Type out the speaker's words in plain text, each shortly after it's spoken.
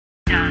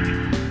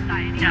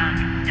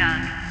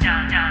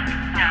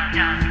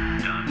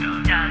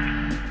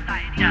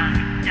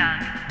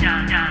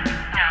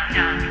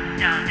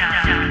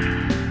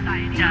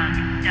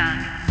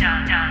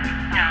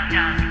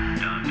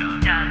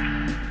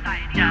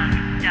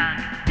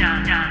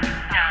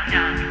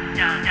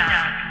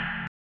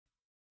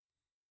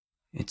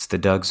It's the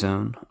Doug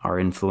Zone. Our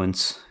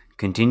influence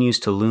continues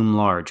to loom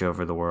large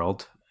over the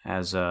world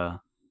as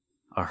a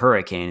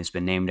hurricane has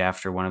been named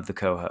after one of the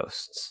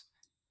co-hosts.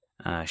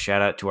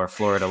 Shout out to our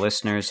Florida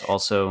listeners.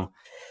 Also,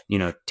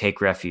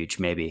 take refuge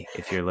maybe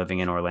if you're living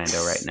in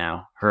Orlando right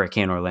now.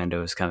 Hurricane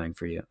Orlando is coming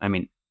for you. I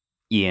mean,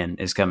 Ian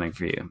is coming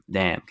for you.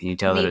 Damn, can you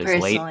tell that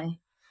it's late?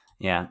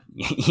 Yeah,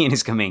 Ian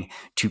is coming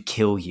to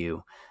kill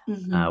you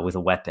with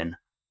a weapon.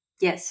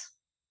 Yes.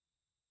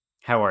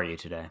 How are you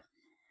today?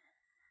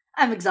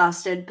 I'm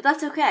exhausted, but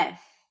that's okay.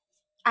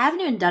 I haven't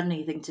even done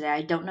anything today.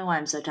 I don't know why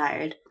I'm so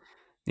tired.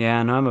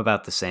 Yeah, no, I'm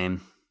about the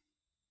same.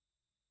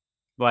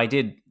 Well,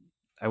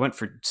 I went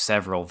for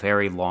several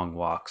very long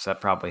walks.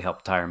 That probably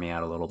helped tire me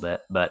out a little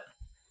bit, but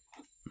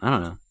I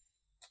don't know.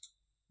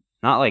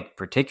 Not like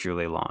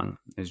particularly long.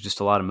 There's just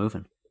a lot of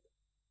moving.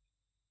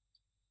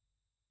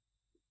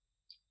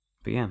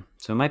 But yeah,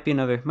 so it might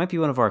be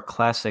one of our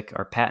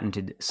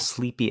patented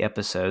sleepy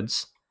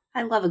episodes.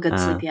 I love a good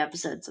sleepy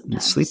episode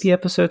sometimes. Sleepy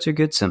episodes are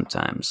good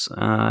sometimes.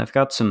 I've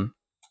got some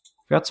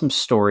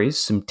stories,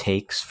 some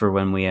takes for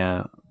when we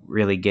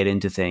really get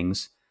into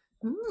things.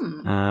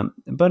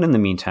 But in the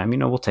meantime,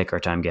 we'll take our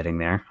time getting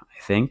there,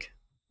 I think.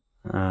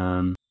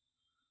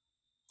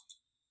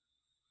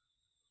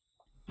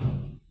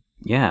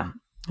 Yeah,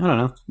 I don't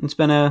know. It's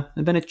been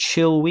a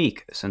chill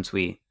week since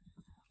we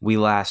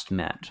last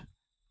met.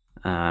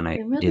 And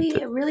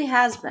it really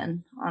has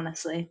been,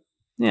 honestly.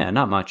 Yeah,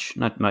 not much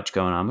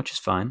going on, which is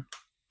fine.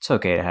 It's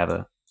okay to have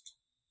a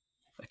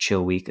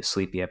chill week, a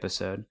sleepy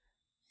episode.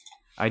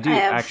 I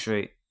have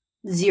actually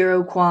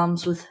zero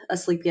qualms with a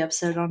sleepy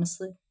episode,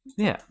 honestly.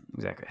 Yeah,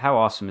 exactly. How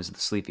awesome is the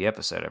sleepy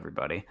episode,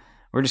 everybody?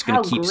 We're just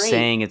going to keep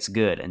saying it's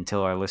good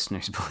until our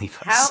listeners believe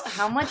us.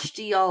 How much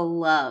do y'all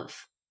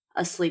love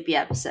a sleepy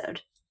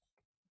episode?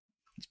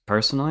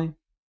 Personally?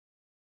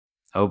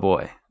 Oh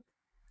boy.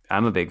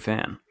 I'm a big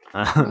fan.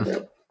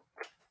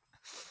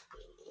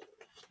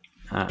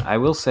 I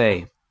will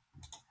say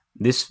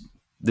this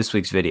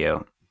week's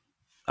video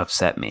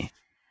upset me.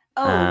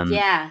 Oh,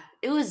 yeah.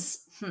 It was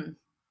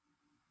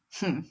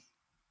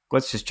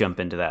Let's just jump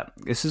into that.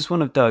 This is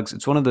one of Doug's.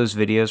 It's one of those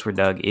videos where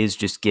Doug is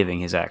just giving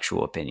his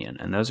actual opinion,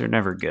 and those are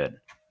never good.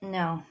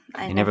 No,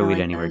 they never lead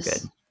anywhere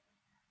good.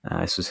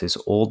 This was his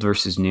old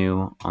versus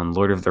new on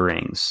Lord of the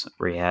Rings,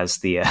 where he has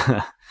the,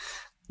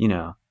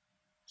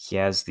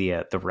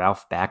 the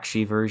Ralph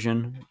Bakshi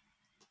version,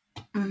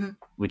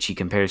 which he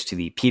compares to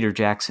the Peter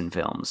Jackson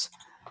films.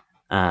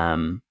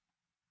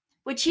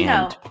 Which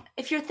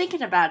if you're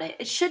thinking about it,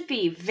 it should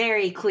be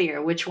very clear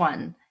which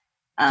one.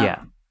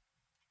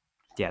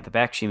 Yeah, the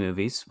Bakshi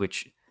movies,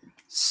 which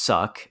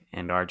suck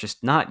and are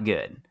just not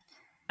good.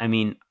 I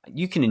mean,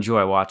 you can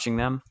enjoy watching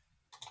them,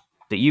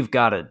 but you've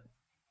got to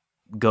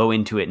go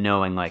into it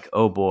knowing, like,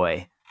 oh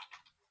boy,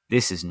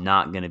 this is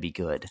not going to be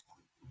good.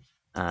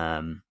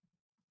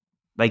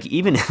 Like,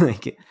 even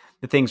like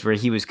the things where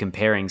he was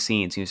comparing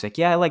scenes, he was like,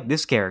 yeah, I like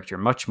this character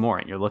much more.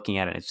 And you're looking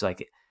at it, and it's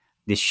like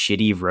this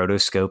shitty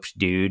rotoscoped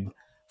dude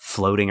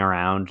floating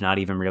around, not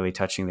even really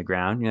touching the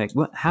ground. You're like,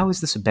 what? How is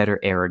this a better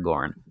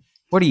Aragorn?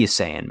 What are you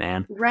saying,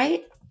 man?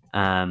 Right?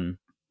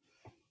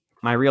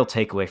 My real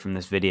takeaway from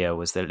this video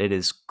was that it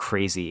is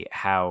crazy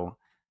how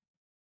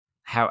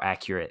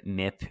accurate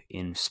Mip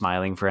in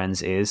Smiling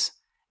Friends is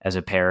as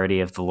a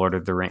parody of the Lord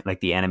of the Rings, like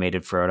the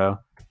animated Frodo.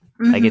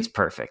 Like, it's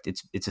perfect.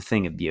 It's a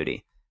thing of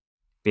beauty.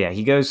 But yeah,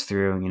 he goes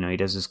through, he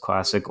does his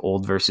classic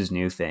old versus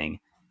new thing.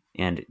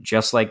 And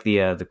just like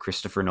the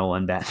Christopher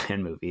Nolan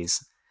Batman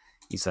movies,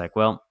 he's like,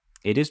 well,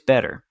 it is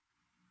better,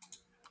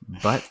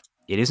 but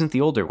it isn't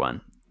the older one.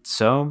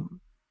 So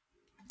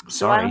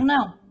sorry. I don't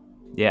know.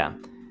 Yeah.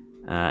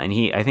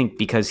 And I think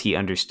because he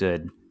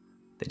understood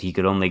that he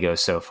could only go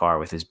so far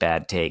with his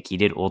bad take, he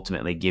did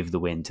ultimately give the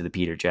win to the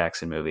Peter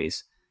Jackson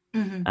movies.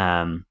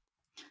 But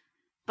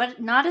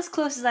not as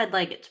close as I'd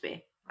like it to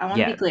be. I want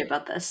to be clear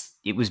about this.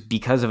 It was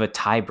because of a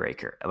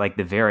tiebreaker, like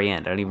the very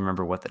end. I don't even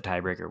remember what the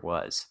tiebreaker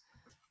was.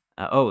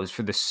 It was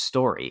for the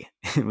story,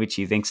 which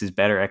he thinks is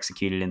better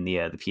executed in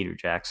the Peter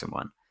Jackson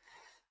one.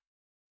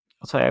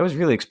 I'll tell you, I was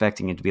really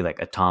expecting it to be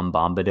like a Tom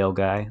Bombadil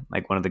guy,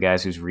 like one of the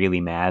guys who's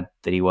really mad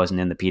that he wasn't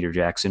in the Peter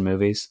Jackson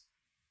movies.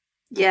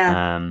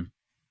 Yeah.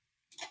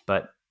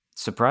 But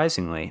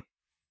surprisingly,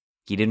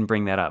 he didn't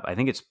bring that up. I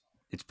think it's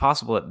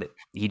possible that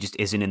he just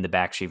isn't in the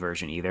Bakshi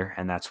version either,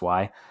 and that's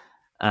why.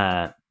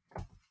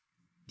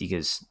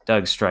 Because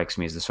Doug strikes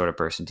me as the sort of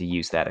person to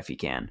use that if he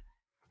can.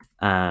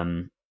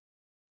 I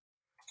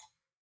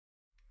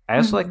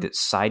also like that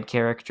side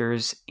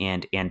characters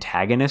and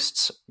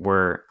antagonists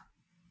were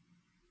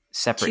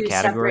separate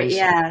categories.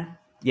 Yeah,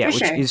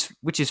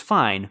 which is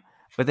fine.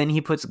 But then he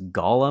puts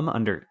Gollum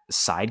under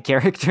side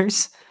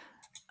characters,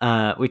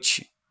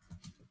 which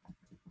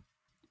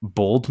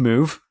bold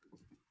move.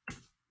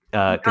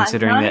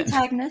 considering Not that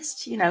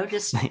antagonist,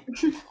 just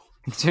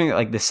considering that,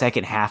 like, the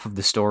second half of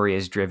the story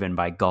is driven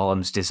by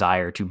Gollum's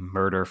desire to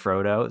murder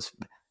Frodo. It's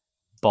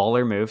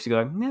baller move to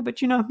go, yeah, but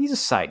he's a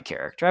side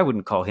character. I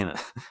wouldn't call him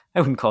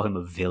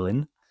a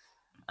villain.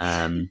 he's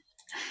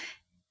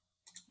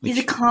a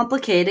Which,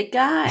 complicated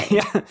guy.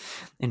 yeah,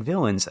 and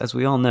villains, as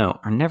we all know,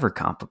 are never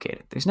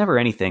complicated. There's never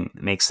anything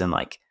that makes them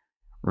like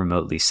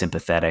remotely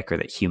sympathetic or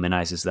that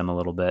humanizes them a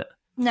little bit.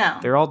 No.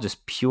 They're all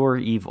just pure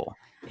evil.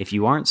 If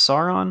you aren't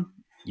Sauron,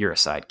 you're a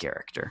side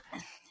character.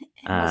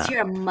 Unless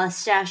you're a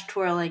mustache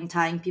twirling,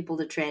 tying people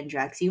to train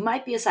tracks, you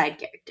might be a side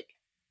character.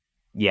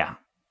 Yeah.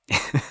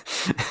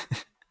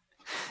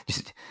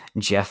 Just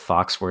Jeff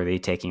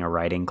Foxworthy taking a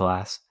writing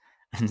class.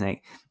 And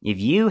like, if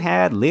you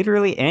had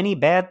literally any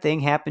bad thing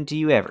happen to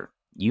you ever,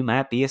 you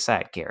might be a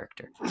side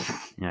character.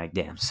 You're like,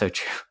 damn, so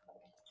true.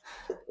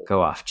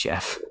 Go off,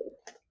 Jeff.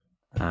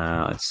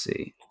 Let's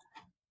see.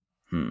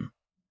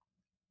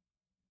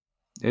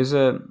 There's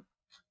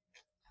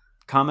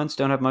comments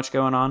don't have much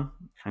going on.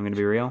 I'm going to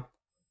be real.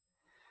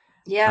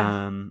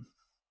 Yeah.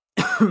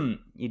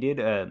 You did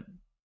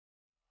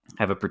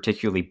have a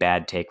particularly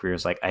bad take where it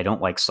was like, I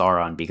don't like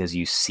Sauron because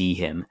you see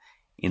him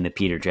in the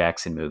Peter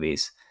Jackson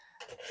movies.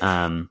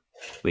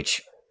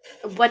 Which,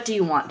 what do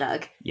you want,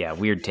 Doug? Yeah,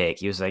 weird take.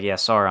 He was like, yeah,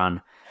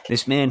 Sauron,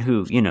 this man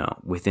who,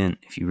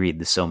 if you read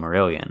the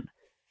Silmarillion,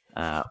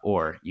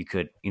 or you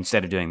could,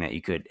 instead of doing that,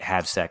 you could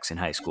have sex in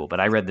high school. But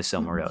I read the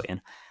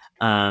Silmarillion.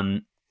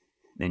 Then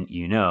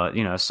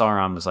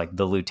Sauron was like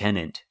the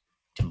lieutenant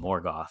to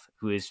Morgoth,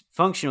 who is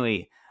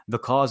functionally the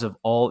cause of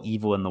all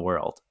evil in the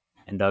world.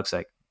 And Doug's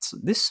like,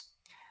 this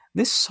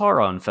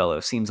Sauron fellow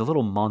seems a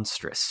little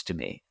monstrous to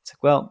me. It's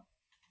like, well,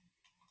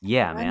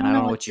 yeah, man, I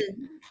don't know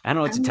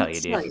what to tell you,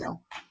 dude.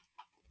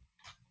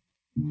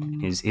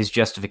 His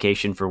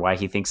justification for why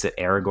he thinks that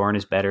Aragorn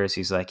is better is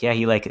he's like, yeah,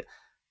 he like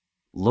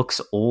looks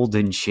old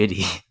and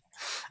shitty.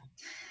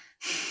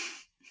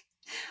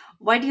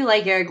 Why do you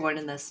like Aragorn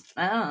in this?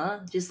 I don't know.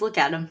 Just look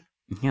at him.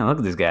 Yeah, look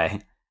at this guy.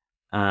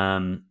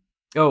 I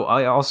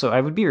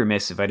would be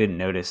remiss if I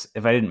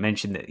didn't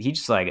mention that he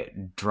just like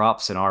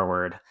drops an R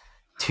word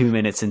 2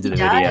 minutes into the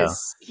video.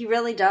 He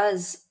really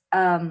does.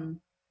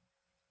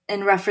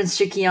 In reference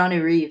to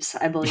Keanu Reeves,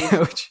 I believe.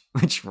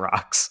 which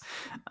rocks.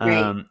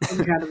 Great.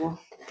 Incredible.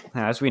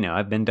 As we know,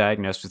 I've been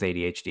diagnosed with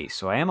ADHD,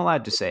 so I am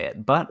allowed to say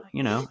it. But,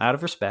 out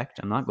of respect,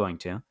 I'm not going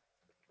to.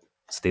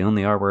 It's the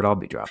only R word I'll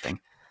be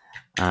dropping.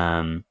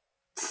 But,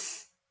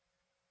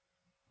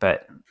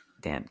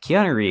 damn,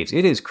 Keanu Reeves,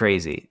 it is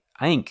crazy.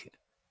 I think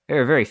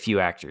there are very few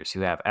actors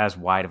who have as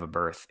wide of a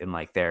berth in,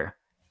 like, their,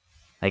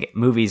 like,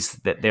 movies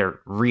that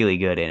they're really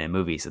good in and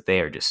movies that they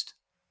are just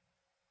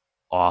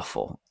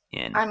awful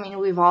in. I mean,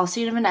 we've all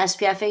seen him in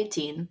SPF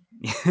 18.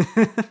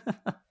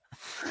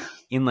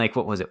 In, like,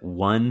 what was it,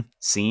 one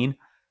scene?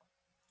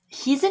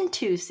 He's in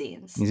 2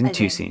 scenes. He's in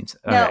 2 scenes.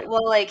 All right.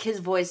 Well, like,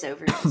 his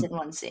voiceover is in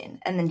one scene,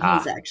 and then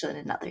he's actually in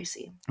another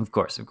scene. Of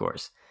course.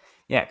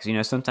 Yeah,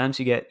 because, sometimes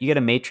you get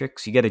a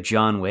Matrix, you get a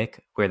John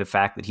Wick, where the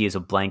fact that he is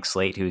a blank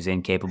slate who is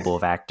incapable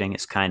of acting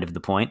is kind of the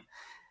point.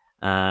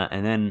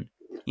 And then,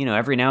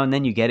 every now and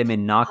then you get him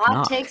in Knock Knock.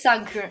 Hot takes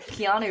on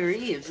Keanu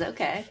Reeves,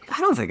 okay. I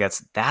don't think that's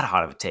that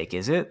hot of a take,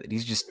 is it? That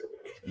he's just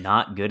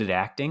not good at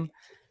acting?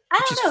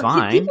 I don't know.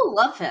 Fine. People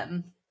love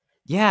him.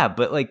 Yeah,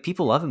 but, like,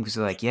 people love him because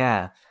they're like,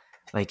 yeah,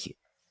 like,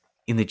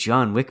 in the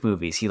John Wick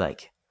movies, he,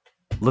 like,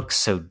 looks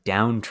so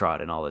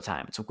downtrodden all the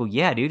time. It's like, well,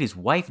 yeah, dude, his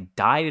wife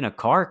died in a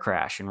car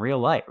crash in real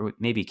life. Or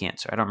maybe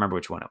cancer. I don't remember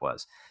which one it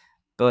was.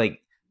 But,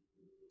 like,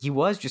 he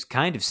was just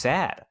kind of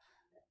sad.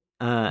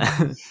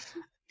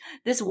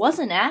 This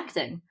wasn't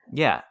acting.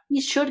 Yeah.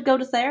 He should go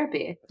to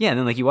therapy. Yeah, and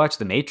then, like, you watch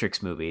the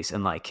Matrix movies,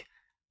 and, like,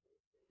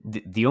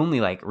 the only,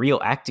 like,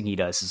 real acting he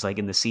does is, like,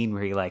 in the scene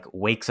where he, like,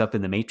 wakes up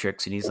in the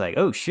Matrix, and he's like,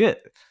 oh,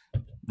 shit,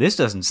 this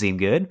doesn't seem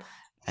good,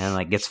 and,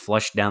 like, gets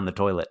flushed down the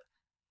toilet.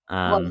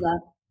 Love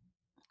that.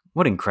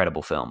 What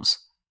incredible films.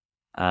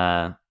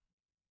 But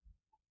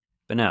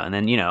no, and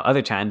then,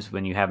 other times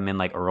when you have him in,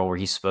 like, a role where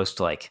he's supposed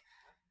to, like,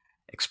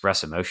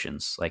 express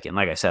emotions, like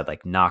I said,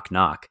 like, Knock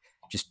Knock,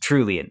 just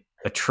truly an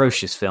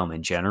atrocious film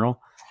in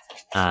general.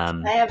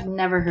 I have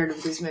never heard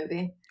of this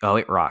movie. Oh,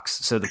 it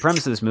rocks. So the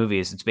premise of this movie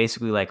is it's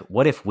basically like,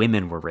 what if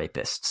women were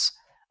rapists?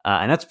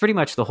 And that's pretty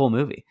much the whole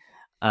movie.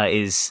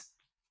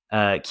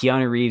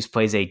 Keanu Reeves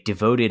plays a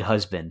devoted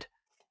husband,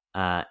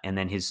 and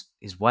then his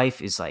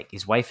wife is like,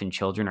 his wife and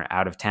children are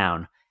out of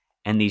town,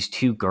 and these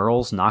 2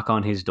 girls knock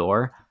on his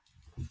door,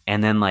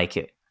 and then,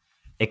 like,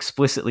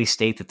 explicitly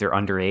state that they're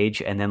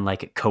underage, and then,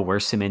 like,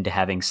 coerce him into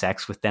having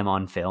sex with them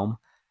on film.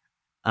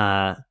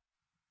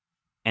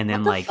 And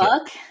then, what the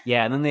fuck?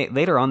 Yeah, and then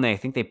later on, I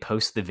think they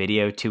post the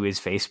video to his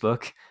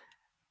Facebook.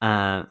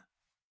 And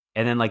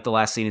then, like, the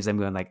last scene is them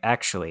going, like,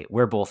 actually,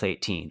 we're both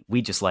 18.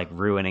 We just like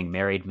ruining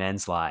married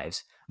men's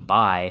lives.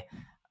 Bye.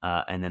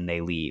 And then they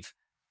leave.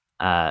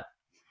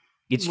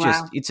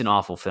 It's an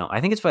awful film.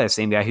 I think it's by the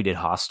same guy who did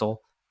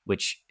Hostel,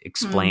 which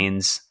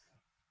explains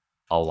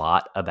a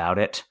lot about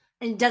it.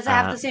 And does it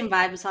have the same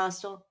vibe as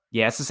Hostel?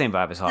 Yeah, it's the same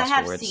vibe as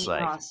Hostel. Where it's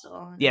like,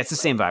 Hostel. Yeah, it's the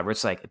same vibe where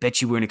it's like, I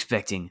bet you weren't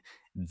expecting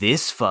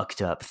this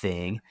fucked up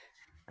thing.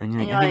 And And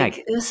like, you're I mean,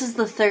 like, this is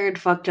the third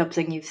fucked up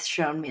thing you've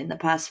shown me in the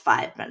past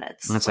 5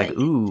 minutes. it's like,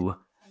 ooh.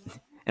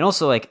 And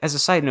also, like, as a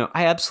side note,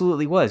 I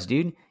absolutely was,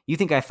 dude. You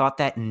think I thought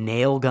that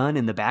nail gun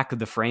in the back of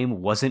the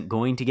frame wasn't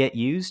going to get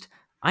used?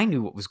 I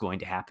knew what was going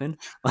to happen.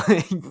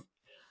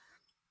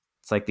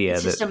 It's like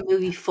it's just a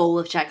movie full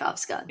of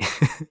Chekhov's gun.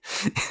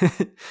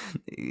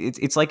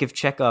 it's like if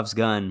Chekhov's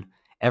gun,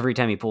 every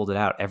time he pulled it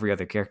out, every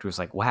other character was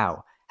like,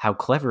 "Wow, how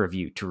clever of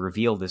you to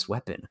reveal this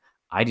weapon.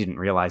 I didn't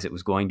realize it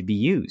was going to be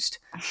used."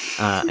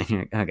 And you're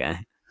like, okay.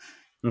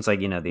 It's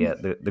like,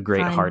 the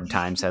great Fine. Hard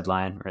Times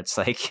headline where it's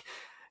like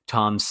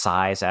Tom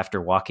sighs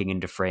after walking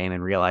into frame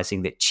and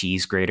realizing that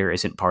cheese grater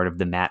isn't part of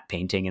the matte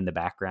painting in the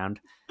background.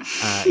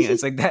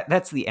 It's like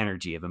that's the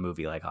energy of a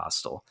movie like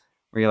Hostel,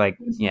 where you're like,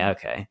 yeah,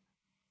 okay,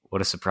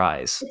 what a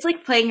surprise. It's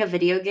like playing a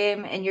video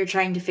game and you're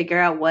trying to figure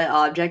out what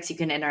objects you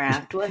can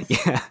interact with.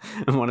 Yeah,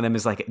 and one of them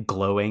is like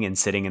glowing and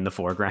sitting in the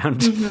foreground.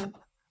 Mm-hmm.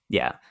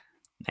 Yeah,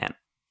 man,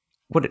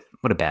 what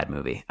a bad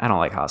movie. I don't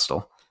like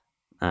Hostel.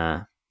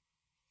 It's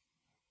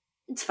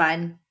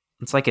fine.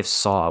 It's like if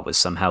Saw was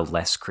somehow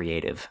less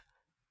creative.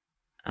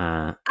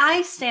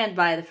 I stand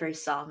by the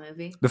first Saw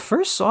movie. The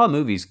first Saw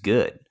movie's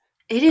good.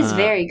 It is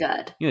very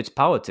good. Its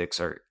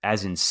politics are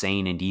as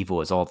insane and evil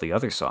as all the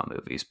other Saw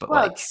movies, but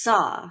Well, like, it's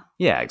Saw.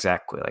 yeah,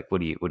 exactly. Like, what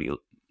do you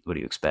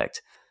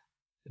expect?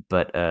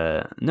 But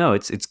no,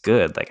 it's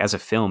good. Like, as a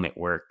film, it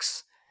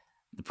works.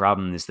 The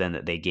problem is then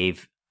that they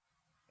gave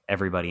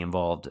everybody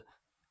involved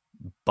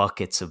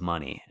buckets of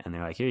money, and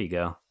they're like, "Here you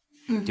go,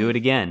 do it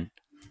again,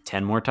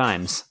 10 more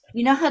times."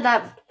 You know how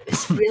that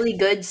really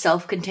good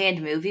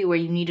self-contained movie where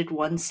you needed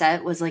one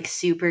set was like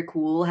super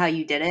cool how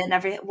you did it and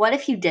everything? What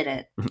if you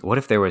didn't? What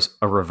if there was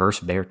a reverse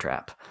bear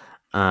trap?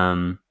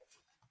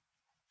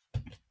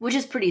 Which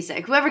is pretty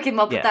sick. Whoever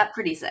came up with that,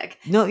 pretty sick.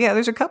 No, yeah,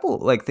 there's a couple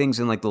like things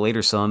in like the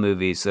later Saw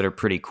movies that are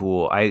pretty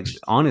cool. I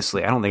don't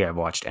think I've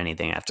watched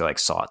anything after like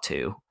Saw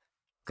 2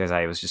 because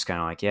I was just kind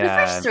of like,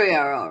 yeah, the first three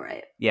are all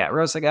right. Yeah, where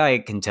I was like, I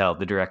can tell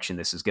the direction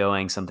this is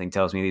going. Something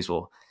tells me these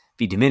will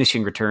be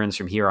diminishing returns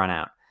from here on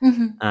out.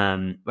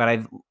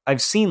 But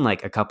I've seen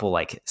like a couple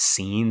like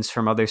scenes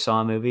from other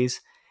Saw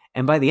movies,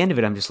 and by the end of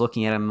it, I'm just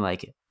looking at him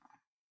like,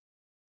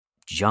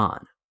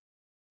 John,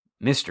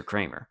 Mr.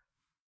 Kramer,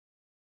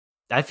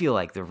 I feel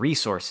like the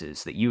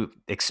resources that you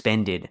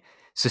expended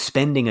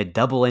suspending a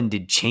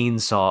double-ended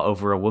chainsaw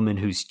over a woman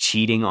who's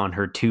cheating on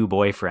her two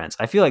boyfriends.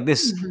 I feel like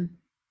these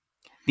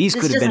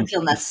could have been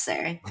feel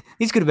necessary.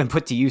 These could have been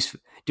put to use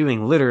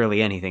doing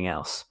literally anything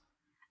else.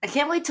 I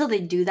can't wait till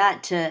they do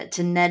that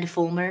to Ned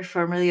Fulmer,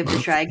 formerly of the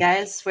Try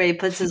Guys, where he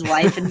puts his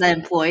wife and the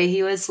employee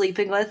he was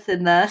sleeping with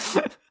in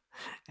the...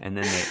 And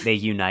then they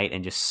unite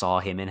and just saw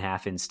him in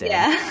half instead.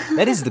 Yeah.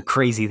 That is the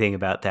crazy thing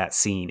about that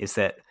scene, is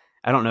that,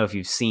 I don't know if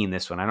you've seen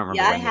this one. I don't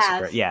remember when this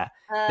occurred. Yeah.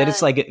 That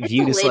it's like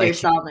viewed as like...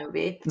 Saw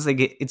movie. It's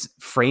like it's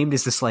framed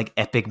as this like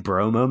epic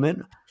bro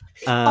moment.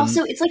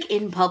 Also, it's like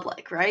in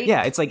public, right?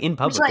 Yeah, it's like in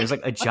public. Like, there's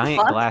like a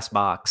giant glass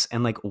box,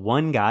 and like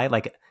one guy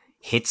like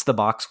hits the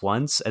box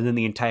once, and then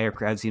the entire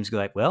crowd seems to be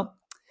like, well,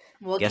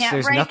 guess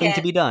there's nothing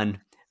to be done.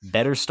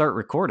 Better start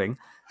recording.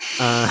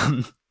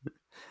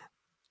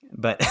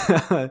 But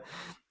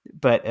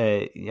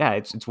yeah,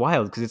 it's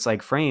wild because it's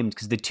like framed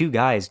because the two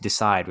guys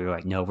decide, we're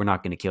like, no, we're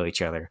not going to kill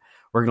each other.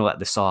 We're going to let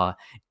the saw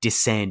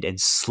descend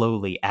and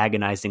slowly,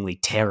 agonizingly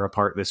tear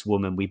apart this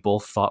woman we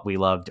both thought we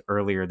loved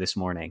earlier this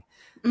morning.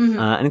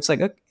 And it's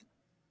like, okay.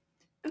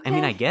 I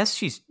mean, I guess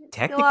she's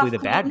technically the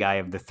bad guy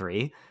of the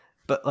three,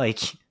 but like,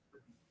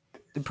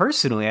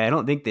 personally, I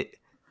don't think that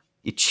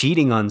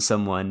cheating on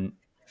someone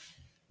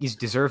is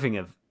deserving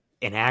of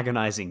an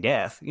agonizing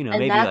death. You know, and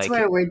maybe that's like,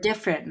 where we're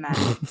different, man.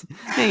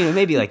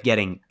 Maybe like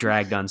getting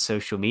dragged on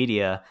social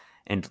media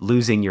and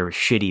losing your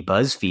shitty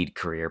BuzzFeed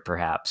career,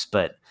 perhaps.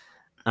 But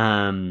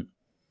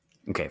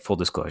okay, full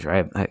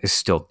disclosure, I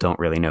still don't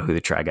really know who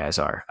the Try Guys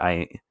are.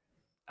 I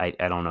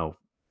don't know.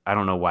 I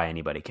don't know why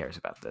anybody cares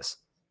about this.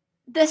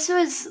 This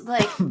was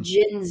like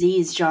Gen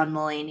Z's John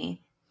Mulaney,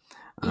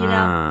 you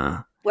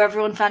know, where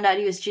everyone found out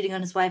he was cheating on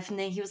his wife, and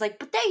then he was like,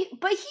 "But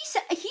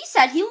he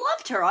said he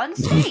loved her on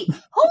stage.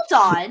 Hold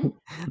on,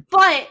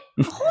 but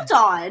hold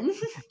on.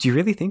 Do you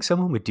really think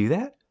someone would do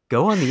that?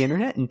 Go on the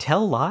internet and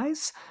tell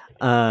lies?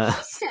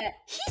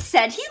 He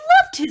said he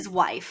loved his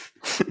wife.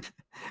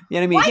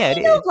 Yeah, I mean, why yeah,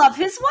 he don't love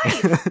his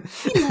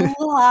wife? He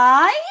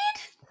lied.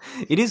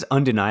 It is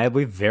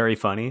undeniably very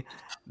funny.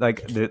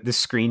 Like the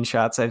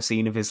screenshots I've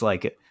seen of his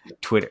like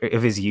Twitter,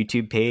 of his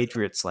YouTube page,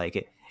 where it's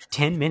like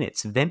 10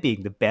 minutes of them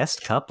being the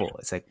best couple.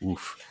 It's like,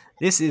 oof,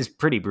 this is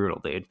pretty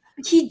brutal, dude.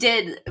 He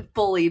did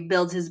fully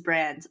build his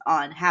brand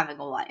on having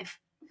a wife.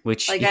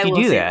 Which, like, if you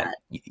do that,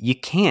 you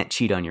can't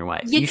cheat on your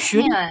wife. You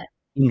shouldn't,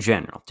 in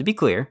general. To be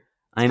clear,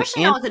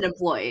 especially not with an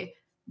employee.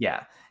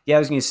 Yeah, I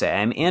was going to say,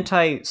 I'm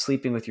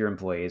anti-sleeping with your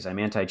employees. I'm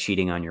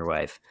anti-cheating on your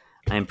wife.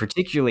 I'm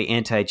particularly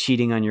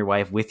anti-cheating on your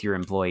wife with your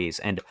employees.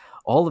 And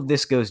all of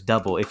this goes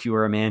double if you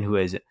are a man who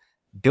has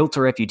built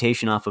a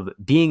reputation off of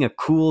being a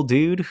cool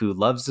dude who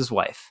loves his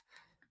wife.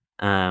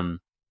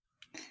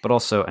 But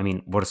also, I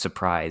mean, what a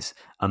surprise.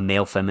 A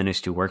male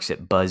feminist who works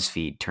at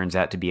BuzzFeed turns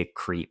out to be a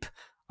creep.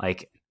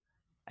 Like,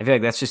 I feel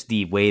like that's just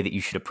the way that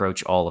you should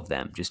approach all of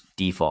them, just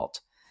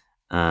default.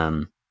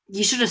 Um,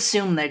 You should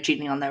assume they're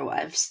cheating on their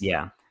wives.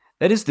 yeah.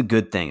 That is the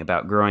good thing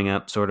about growing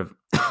up sort of,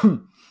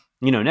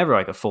 never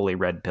like a fully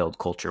red pilled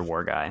culture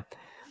war guy,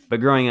 but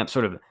growing up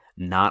sort of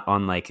not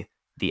on like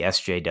the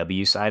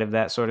SJW side of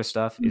that sort of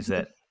stuff is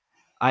that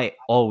I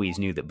always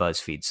knew that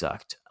BuzzFeed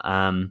sucked.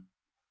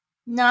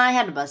 No, I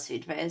had a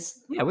BuzzFeed phase.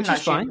 Yeah, I'm which not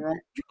is ashamed fine. of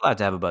it. You're allowed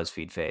to have a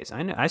BuzzFeed phase.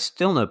 I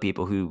still know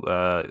people who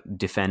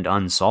defend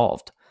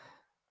Unsolved,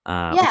 which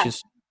Yeah,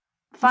 is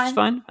fine.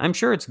 fine. I'm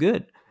sure it's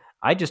good.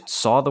 I just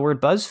saw the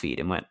word BuzzFeed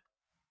and went,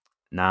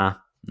 nah,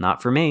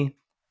 not for me.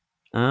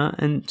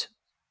 And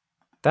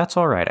that's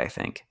all right, I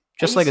think. I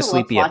Just like used a to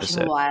love sleepy watching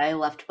episode. Why I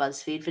Left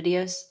BuzzFeed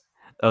videos.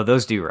 Oh,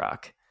 those do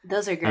rock.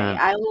 Those are great. Um,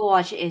 I will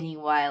watch any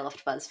Why I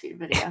Left BuzzFeed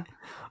video.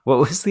 what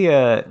was the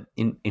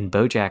in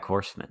BoJack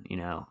Horseman?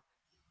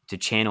 To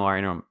channel our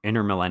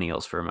inner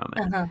millennials for a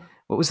moment. Uh-huh.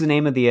 What was the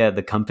name of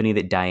the company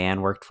that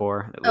Diane worked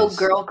for? It Oh, was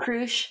Girl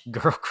Cruise.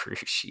 Girl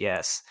Cruise.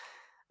 Yes.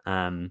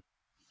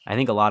 I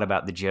think a lot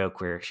about the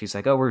joke where she's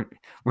like, "Oh,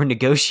 we're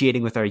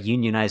negotiating with our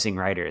unionizing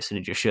writers," and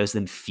it just shows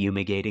them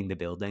fumigating the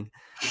building.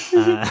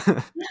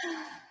 Uh,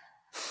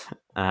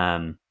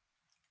 um,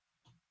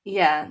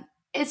 Yeah,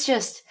 it's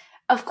just,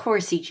 of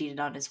course he cheated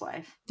on his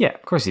wife, yeah,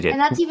 of course he and did.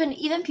 that's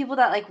even people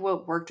that like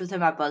worked with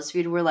him at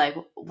BuzzFeed were like,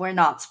 we're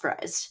not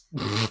surprised.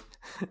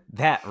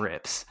 That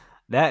rips.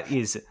 That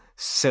is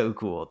so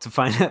cool to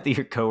find out that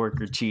your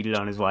coworker cheated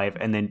on his wife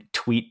and then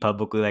tweet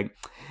publicly like,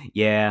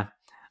 "Yeah,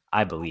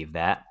 I believe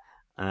that."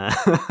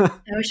 I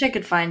wish I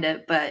could find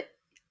it, but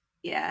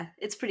yeah,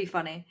 it's pretty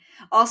funny.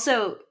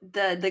 Also,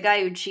 the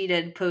guy who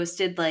cheated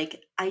posted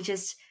like,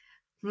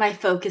 my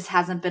focus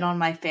hasn't been on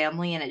my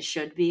family and it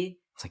should be.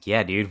 It's like,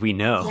 yeah, dude, we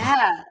know.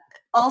 Yeah.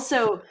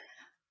 Also,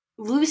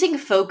 losing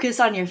focus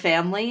on your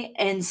family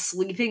and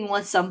sleeping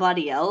with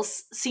somebody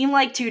else seem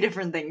like two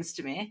different things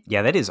to me.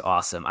 Yeah, that is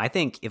awesome. I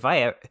think if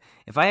I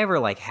ever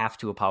like have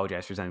to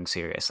apologize for something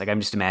serious, like I'm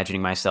just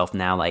imagining myself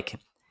now, like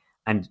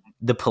I'm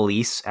the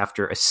police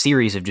after a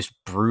series of just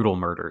brutal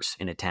murders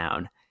in a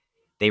town.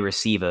 They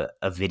receive a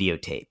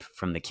videotape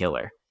from the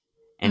killer,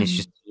 and it's Mhm.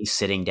 just me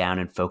sitting down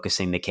and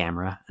focusing the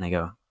camera, and I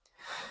go,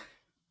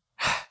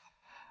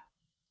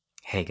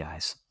 "Hey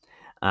guys,"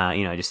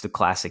 just the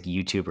classic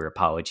YouTuber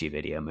apology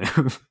video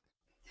move.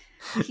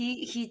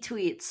 He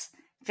tweets,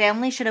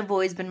 "Family should have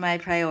always been my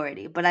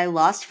priority, but I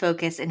lost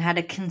focus and had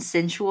a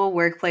consensual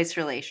workplace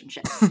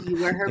relationship.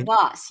 You were her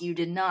boss. You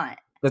did not.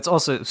 That's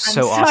also I'm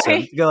so awesome.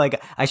 sorry." You go like,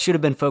 I should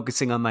have been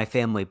focusing on my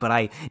family, but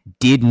I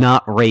did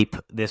not rape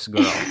this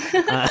girl.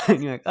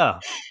 And you're like, oh, I'm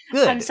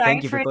good. sorry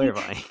Thank you for for any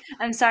clarifying.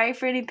 I'm sorry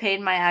for any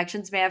pain my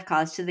actions may have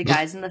caused to the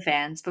guys and the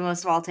fans, but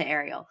most of all to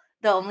Ariel.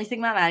 The only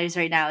thing that matters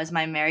right now is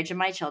my marriage and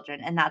my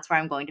children, and that's where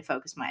I'm going to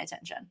focus my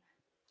attention.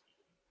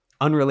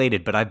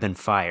 Unrelated, but I've been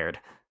fired.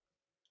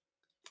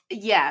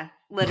 Yeah,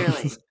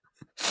 literally.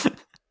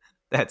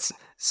 That's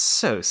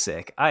so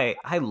sick. I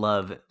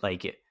love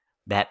like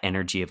that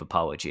energy of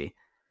apology.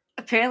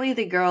 Apparently,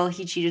 the girl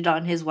he cheated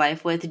on his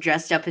wife with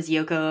dressed up as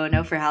Yoko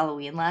Ono for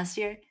Halloween last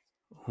year.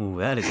 Ooh,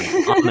 that is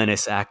an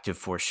ominous act of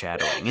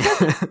foreshadowing.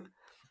 Which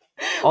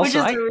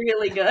Also, is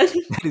really good.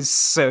 that is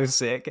so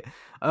sick.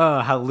 Oh,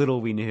 how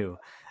little we knew.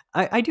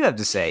 I do have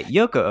to say,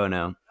 Yoko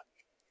Ono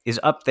is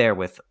up there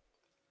with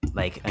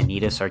like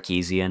Anita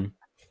Sarkeesian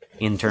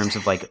in terms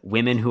of like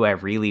women who I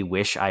really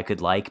wish I could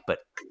like, but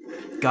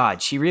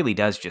God, she really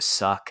does just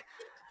suck.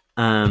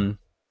 Um,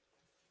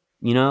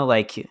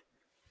 like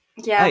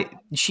Yeah,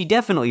 she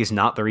definitely is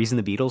not the reason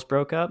the Beatles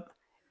broke up,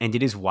 and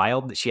it is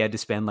wild that she had to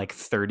spend like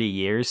 30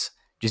 years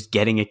just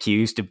getting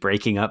accused of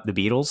breaking up the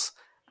Beatles.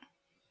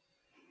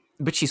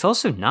 But she's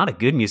also not a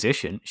good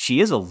musician. She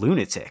is a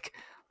lunatic.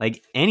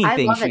 Like I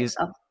anything love she it is,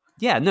 though.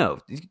 yeah, no,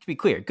 to be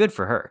clear, good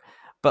for her.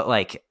 But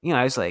like,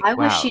 I was like, I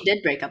wish wow, she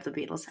did break up the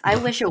Beatles. I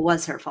wish it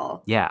was her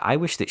fault. yeah, I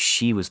wish that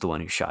she was the one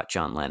who shot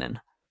John Lennon.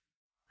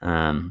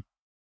 Um,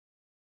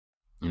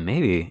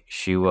 maybe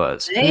she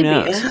was. Who Maybe.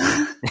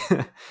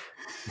 knows?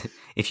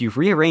 If you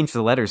rearrange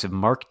the letters of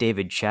Mark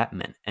David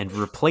Chapman and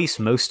replace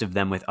most of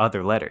them with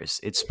other letters,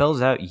 it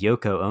spells out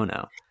Yoko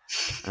Ono.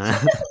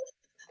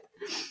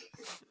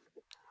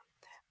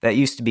 That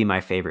used to be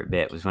my favorite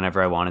bit, was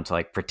whenever I wanted to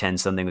like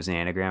pretend something was an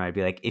anagram, I'd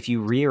be like, if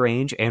you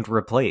rearrange and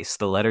replace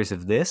the letters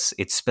of this,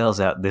 it spells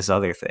out this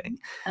other thing.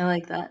 I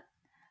like that.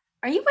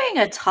 Are you wearing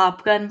a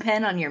Top Gun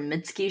pin on your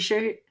Mitski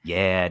shirt?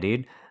 Yeah,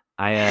 dude.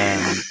 I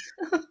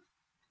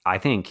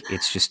think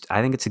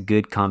it's a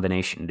good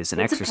combination. It is an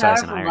It's a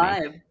exercise in powerful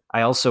irony. vibe.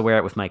 I also wear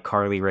it with my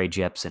Carly Rae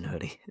Jepsen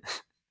hoodie.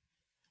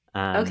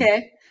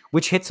 Okay.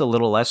 Which hits a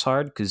little less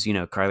hard because,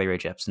 Carly Rae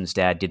Jepsen's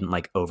dad didn't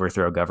like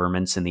overthrow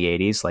governments in the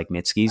 80s like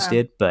Mitski's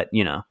did. But,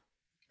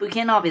 We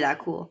can't all be that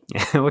cool.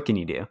 what can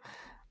you do?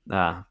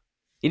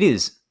 It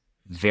is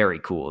very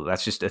cool.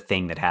 That's just a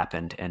thing that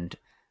happened. And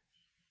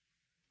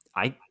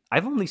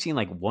I've only seen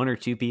like one or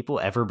two people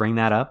ever bring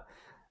that up.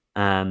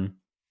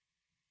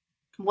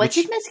 which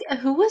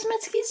Who was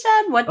Mitsuki's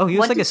dad? oh, he was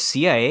What like did a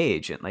CIA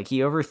agent. Like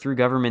he overthrew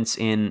governments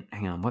in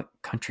hang on, what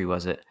country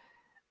was it?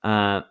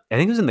 I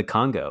think it was in the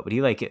Congo, but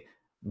he like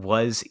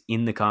was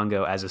in the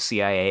Congo as a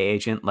CIA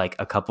agent like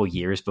a couple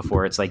years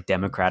before its like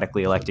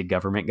democratically elected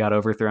government got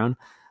overthrown.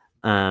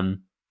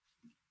 Um,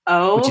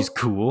 which is Oh,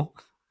 cool.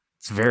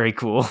 It's very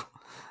cool.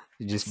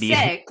 To just be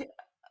sick.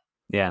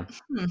 yeah.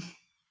 Hmm.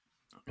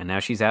 And now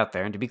she's out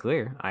there, and to be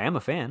clear, I am a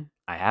fan.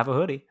 I have a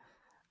hoodie.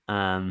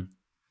 Um,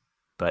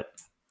 but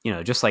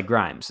just like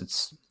Grimes,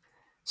 it's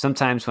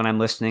sometimes when I'm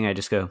listening, I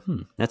just go,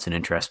 that's an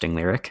interesting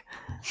lyric.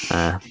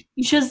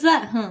 You chose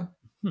that, huh?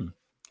 Hmm.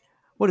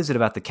 What is it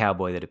about the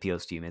cowboy that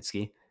appeals to you,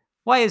 Mitski?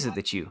 Why is it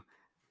that you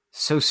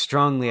so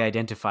strongly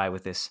identify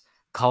with this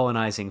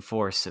colonizing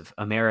force of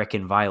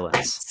American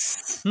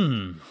violence?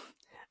 Hmm.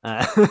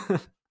 Uh,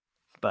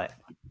 but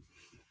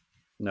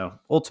no,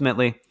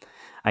 ultimately,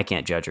 I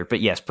can't judge her.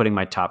 But yes, putting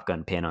my Top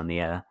Gun pin on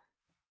the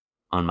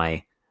on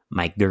my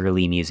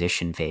girly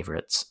musician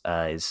favorites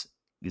is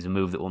a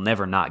move that will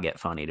never not get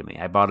funny to me.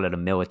 I bought it at a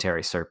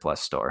military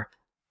surplus store.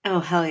 Oh,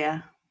 hell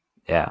yeah.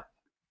 Yeah,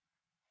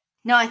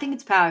 No, I think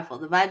it's powerful.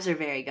 The vibes are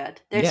very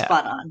good. They're yeah,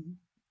 spot on.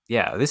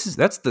 yeah.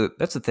 That's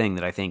the thing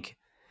that I think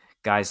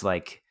guys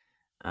like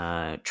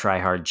Try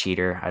Hard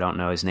Cheater. I don't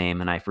know his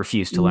name, and I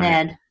refuse to learn it.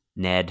 Ned.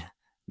 Ned.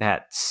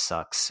 That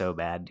sucks so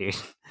bad, dude.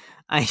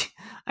 I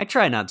I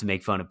try not to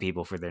make fun of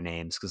people for their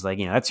names because, like,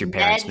 that's your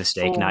parents' Ned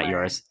mistake, not Fulmer.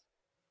 yours.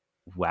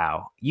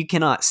 Wow, you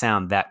cannot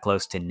sound that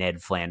close to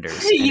Ned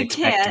Flanders and You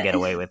expect to can't. get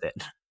away with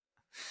it.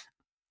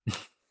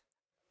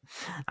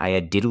 I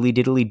had diddly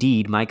diddly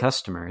deed my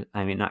customer.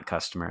 I mean, not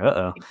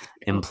customer.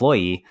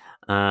 Employee.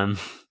 Um,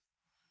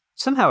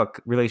 somehow a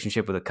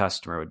relationship with a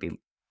customer would be It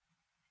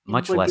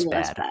much would be less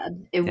less bad.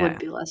 bad. It would Yeah,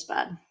 be less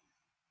bad.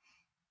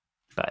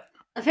 but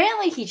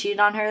Apparently, he cheated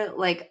on her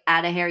like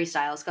at a Harry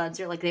Styles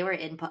concert. Like they were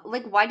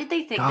like, why did they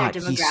think their God,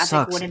 he demographic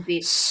sucks wouldn't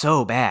be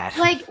so bad.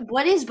 like?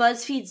 What is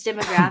BuzzFeed's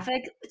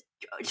demographic?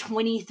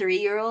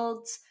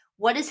 23-year-olds.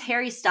 What is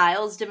Harry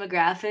Styles'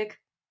 demographic?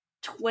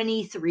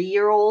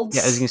 23-year-olds.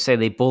 Yeah, I was gonna say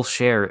they both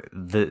share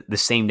the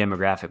same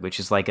demographic, which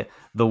is like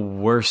the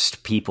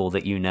worst people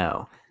that you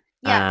know.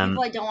 Yeah,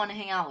 people I don't want to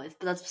hang out with,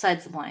 but that's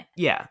besides the point.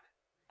 Yeah,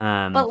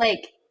 But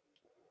like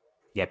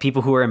yeah,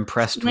 people who are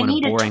impressed when a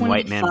 20 to boring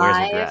white man wears a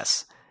 25,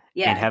 dress and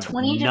yeah, have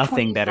 20 to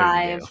nothing better to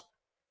 25 do.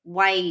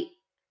 white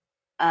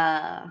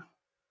uh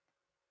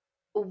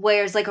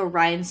wears like a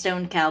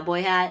rhinestone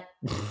cowboy hat.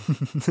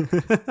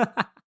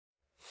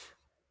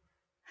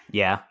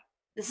 Yeah,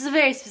 This is a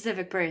very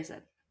specific person,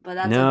 but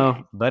that's okay.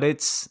 no, but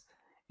it's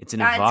an It's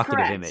evocative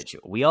correct. image.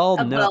 We all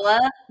A know.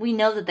 boa, we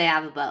know that they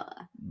have a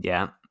boa.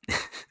 Yeah, And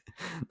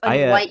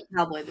I white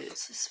cowboy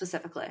boots,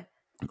 specifically.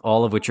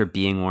 all of which are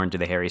being worn to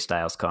the Harry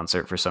Styles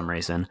concert for some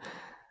reason. Uh,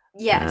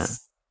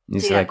 Yes,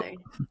 he's like, together.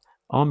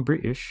 I'm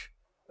British.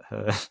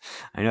 Uh,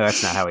 I know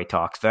that's not how he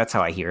talks, but that's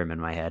how I hear him in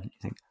my head.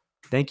 Like,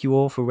 thank you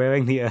all for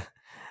wearing the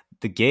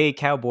gay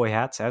cowboy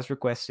hats as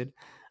requested.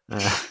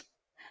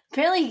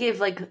 Apparently, he gave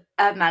like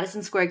at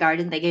Madison Square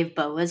Garden, they gave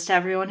boas to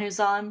everyone who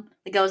saw him.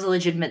 Like that was a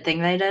legitimate thing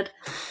they did.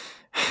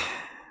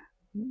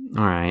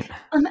 All right.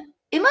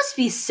 It must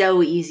be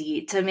so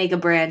easy to make a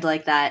brand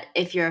like that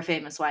if you're a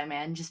famous white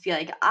man. Just be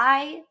like,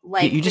 I Yeah,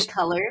 like the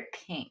color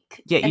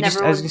pink, yeah, and I was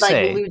everyone gonna like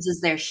say,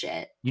 loses their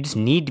shit. you just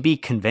need to be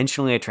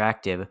conventionally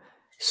attractive,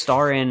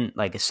 star in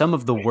like some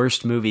of the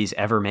worst movies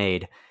ever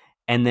made,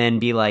 and then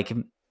be like,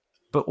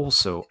 but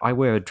also I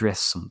wear a dress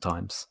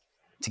sometimes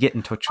to get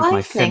in touch with I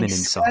my think feminine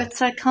side.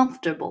 skirts are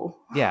comfortable.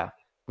 Yeah,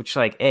 which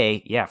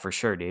yeah, for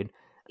sure, dude.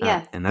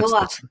 Yeah, And go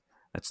off.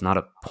 that's not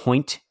a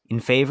point in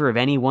favor of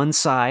any one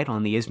side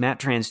on the Ismat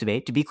trans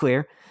debate. To be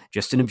clear,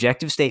 just an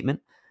objective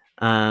statement.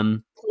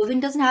 Clothing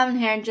doesn't have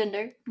inherent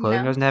gender, you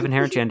Clothing know? doesn't have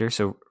inherent gender,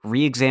 so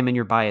re-examine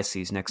your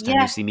biases next time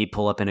you Yeah. see me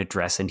pull up in a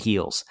dress and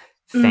heels.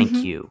 Thank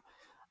Mm-hmm. you.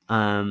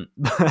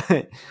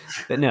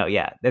 But no,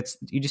 yeah, that's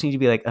you just need to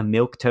be like a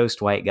milk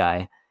toast white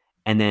guy,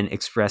 and then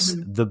express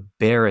Mm-hmm. the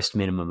barest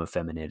minimum of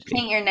femininity.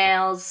 Paint your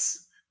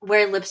nails,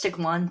 wear lipstick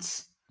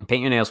once,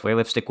 Paint your nails, wear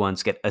lipstick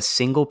once, get a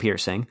single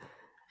piercing.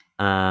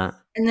 Uh,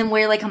 and then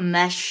wear like a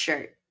mesh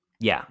shirt.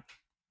 yeah,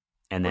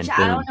 and then Which I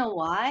boom. don't know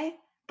why,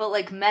 but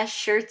like mesh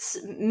shirts,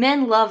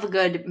 men love a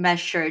good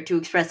mesh shirt to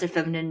express their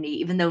femininity,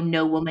 even though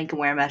no woman can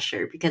wear a mesh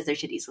shirt because their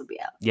titties will be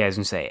out. Yeah, I was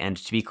gonna say, and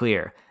to be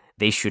clear,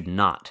 they should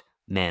not.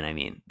 Men, I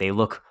mean, they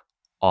look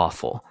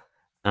awful.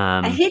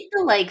 I hate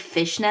the like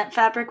fishnet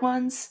fabric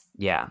ones.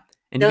 Yeah,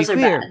 and to be Those are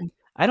clear, bad.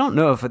 I don't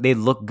know if they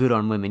look good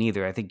on women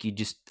either. I think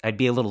I'd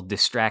be a little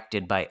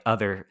distracted by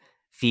other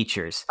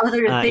features.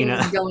 Other You know,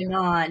 things going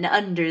on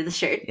under the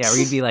shirt. yeah, where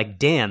you'd be like,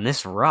 "Damn,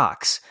 this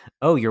rocks."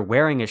 Oh, you're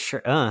wearing a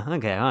shirt.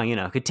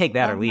 Okay, could take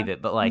that or leave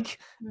it, but like,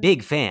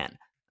 big fan.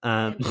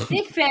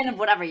 Big fan of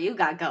whatever you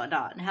got going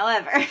on.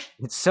 However,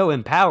 it's so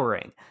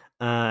empowering.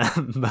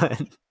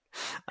 But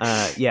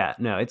yeah,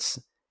 no, it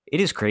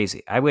is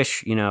crazy. I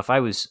wish if I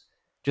was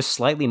just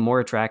slightly more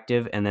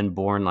attractive and then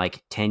born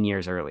like 10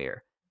 years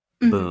earlier,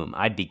 boom,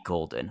 I'd be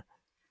golden.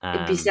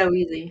 it'd be so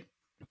easy.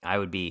 I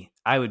would be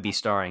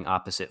starring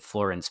opposite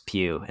Florence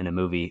Pugh in a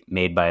movie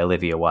made by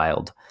Olivia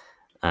Wilde.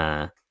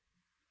 Uh,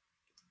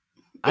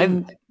 I've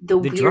In the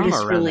the drama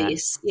weirdest around that,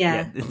 release.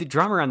 yeah, Yeah. the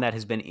drama around that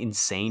has been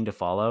insane to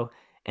follow,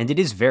 and it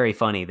is very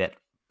funny that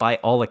by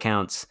all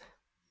accounts,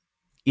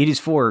 it is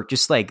for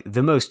just like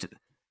the most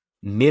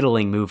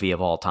middling movie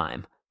of all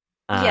time.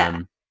 Yeah.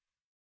 Um,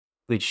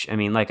 which I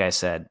mean, like I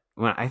said,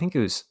 when I think it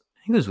was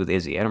with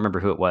Izzy. I don't remember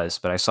who it was,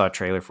 but I saw a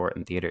trailer for it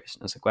in theaters.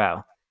 And I was like,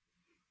 wow,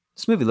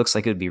 this movie looks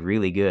like it would be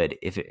really good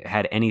if it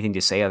had anything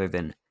to say other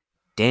than,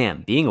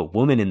 damn, being a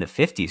woman in the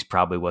 50s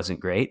probably wasn't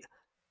great.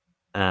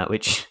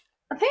 Which,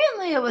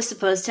 Apparently it was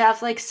supposed to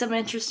have like some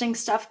interesting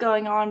stuff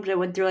going on, but it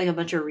went through like a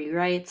bunch of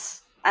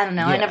rewrites. I don't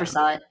know. I never yeah.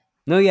 saw it.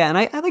 No, yeah, and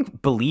I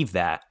like believe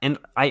that. And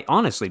I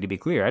honestly, to be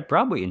clear, I'd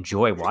probably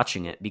enjoy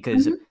watching it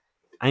because Mhm.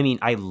 I mean,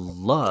 I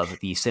love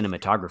the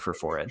cinematographer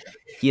for it.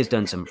 He has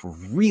done some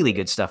really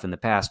good stuff in the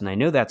past, and I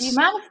know The that's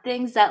amount of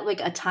things that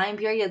like a time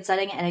period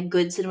setting and a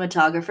good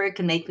cinematographer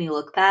can make me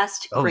look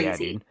past, oh yeah,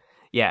 crazy. dude.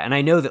 Yeah, and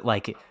I know that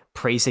like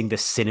praising the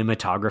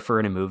cinematographer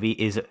in a movie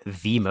is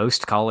the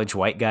most college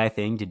white guy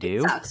thing to It do.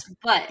 sucks,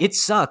 but It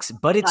sucks,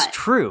 but it's but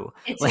true.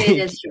 it Like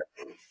is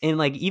true. and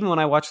like even when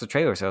I watched the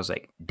trailers, I was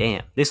like,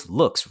 "Damn, this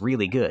looks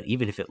really good,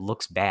 even if it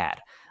looks bad."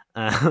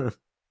 Uh,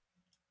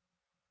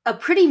 A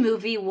pretty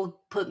movie will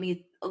put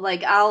me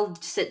like I'll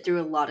sit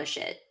through a lot of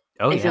shit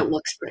oh if it yeah,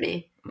 looks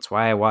pretty. that's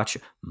why I watch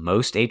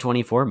most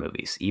A24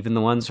 movies, even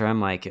the ones where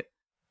I'm like,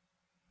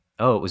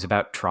 "Oh, it was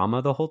about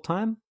trauma the whole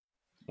time."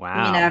 You mean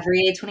Wow.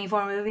 every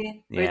A24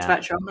 movie where it's Yeah.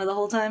 about trauma the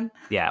whole time?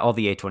 Yeah, all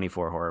the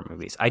A24 horror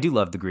movies. I do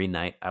love The Green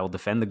Knight. I will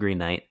defend The Green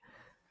Knight.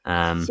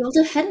 You'll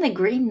defend the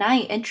Green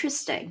Knight.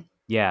 Interesting.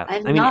 Yeah, I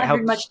have I mean it not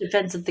heard much helps.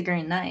 defense of the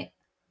Green Knight.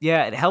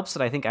 Yeah, it helps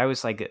that I think I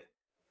was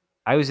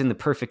in the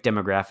perfect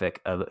demographic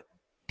of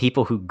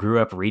people who grew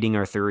up reading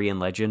Arthurian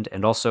legend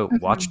and also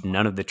watched Mhm.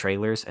 none of the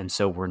trailers and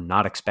so were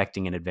not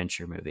expecting an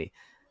adventure movie.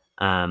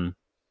 Um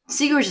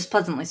So you were just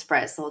pleasantly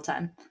surprised the whole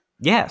time.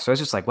 yeah, so I was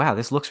just like, wow,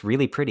 this looks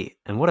really pretty.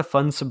 And what a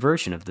fun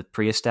subversion of the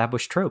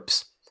pre-established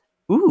tropes.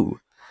 Ooh.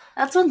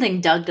 That's one thing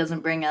Doug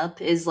doesn't bring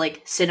up is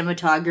like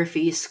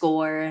cinematography,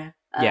 score.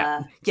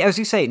 Yeah. Yeah, as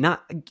you say,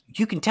 not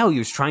you can tell he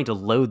was trying to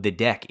load the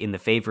deck in the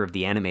favor of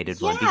the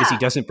animated one because he Yeah,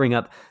 doesn't bring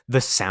up the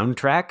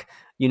soundtrack.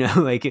 You know,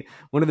 like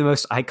one of the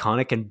most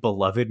iconic and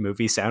beloved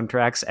movie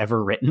soundtracks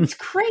ever written. it's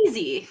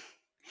crazy.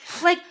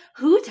 Like,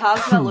 who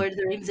talks about Lord of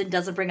the Rings and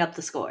doesn't bring up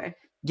the score?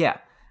 Yeah.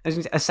 A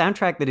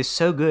soundtrack that is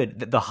so good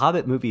that the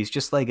Hobbit movies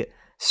just like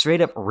straight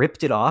up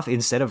ripped it off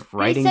instead of They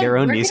writing their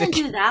said own we're gonna music.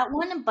 do that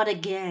one, but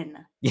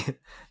again. Yeah.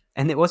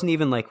 And it wasn't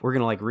even like we're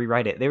gonna like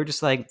rewrite it. They were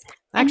just like, And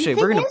the actually,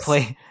 thing we're gonna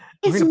play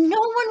we're is gonna no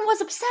one was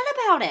upset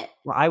about it.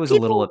 well, I was a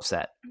little People,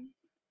 upset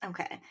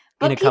okay, in a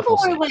but people couple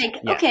were scenes.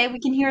 like, Yeah. okay,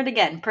 we can hear it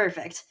again.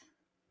 Perfect.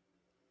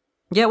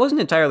 Yeah, it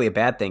wasn't entirely a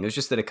bad thing. It was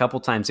just that a couple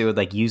times they would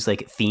like use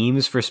like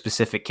themes for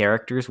specific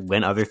characters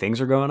when other things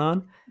are going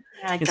on.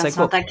 Like It's that's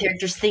like, not well, that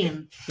character's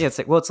theme. yeah, it's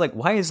like,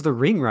 why is the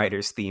Ring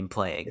Riders theme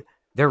playing?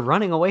 They're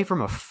running away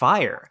from a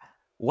fire.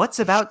 What's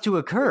about to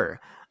occur?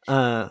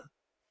 Uh,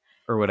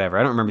 or whatever.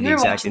 I don't remember the You're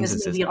exact watching this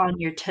instances. movie on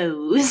your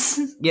toes.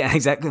 Yeah,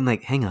 exactly. I'm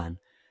like, hang on,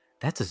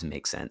 that doesn't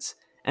make sense.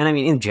 And I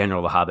mean, in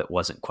general, The Hobbit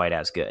wasn't quite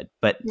as good,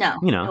 but No,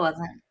 you it know,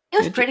 wasn't. It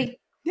was pretty.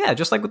 yeah,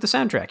 just like with the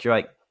soundtrack, you're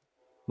like,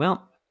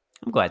 well,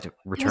 I'm glad to It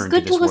was return to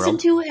good to this listen world.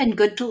 to and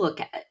good to look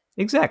at.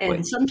 Exactly.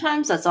 And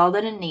sometimes that's all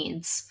that it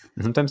needs.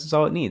 Sometimes it's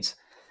all it needs.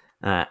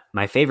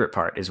 My favorite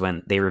part is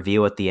when they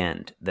reveal at the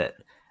end that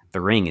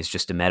the ring is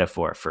just a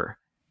metaphor for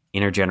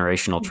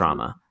intergenerational Mhm.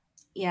 trauma.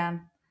 Yeah.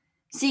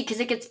 See, because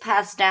it gets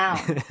passed down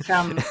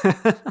from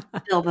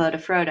Bilbo to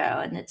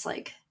Frodo, and it's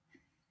like,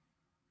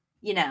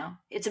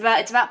 it's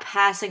about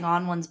passing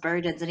on one's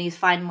burdens, and he's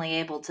finally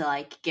able to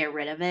like get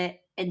rid of it,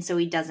 and so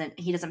he doesn't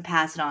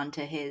pass it on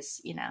to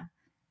his.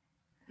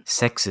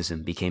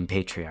 Sexism became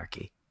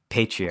patriarchy.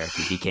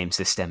 Patriarchy became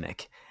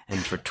systemic. And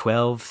for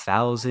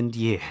 12,000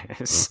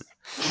 years,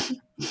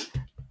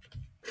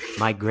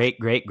 my great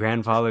great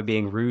grandfather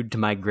being rude to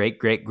my great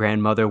great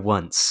grandmother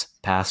once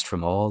passed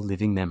from all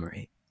living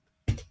memory.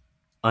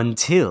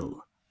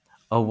 Until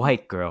a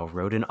white girl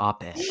wrote an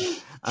op ed.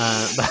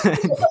 But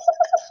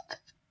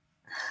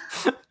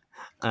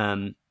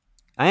um,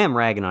 I am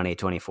ragging on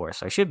A24,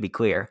 so I should be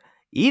clear.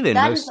 Even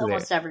That is most of their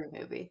almost every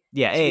movie.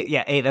 yeah,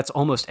 To be that's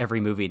almost every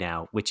movie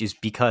now, which is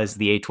because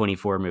the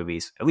A24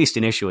 movies, at least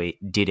initially,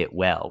 did it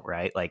well,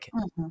 right? Like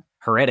Mhm.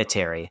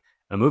 Hereditary,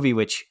 a movie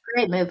which,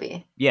 Great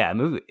movie. yeah, a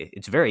movie,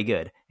 it's very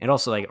good, and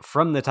also like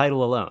from the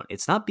title alone,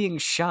 it's not being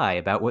shy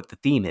about what the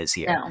theme is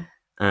here,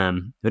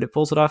 No, but it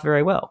pulls it off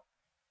very well.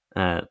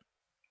 Uh,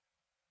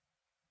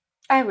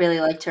 I really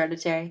liked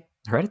Hereditary.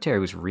 Hereditary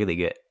was really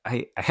good.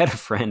 I had a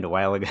friend a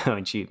while ago,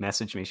 and she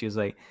messaged me. She was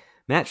like,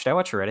 "Matt, should I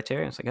watch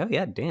Hereditary?" I was like, "Oh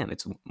yeah, damn,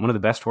 it's one of the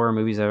best horror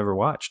movies I've ever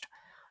watched."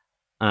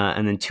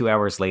 And then 2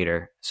 hours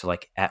later, so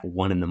like at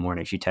 1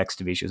 a.m, she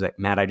texted me. She was like,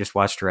 "Matt, I just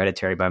watched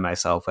Hereditary by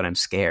myself, and I'm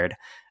scared."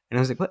 And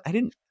I was like, "What? I I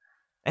didn't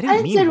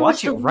didn't mean say to watch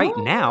watch the it right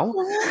now.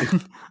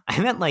 one. I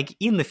meant like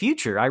in the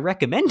future. I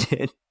recommend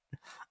it."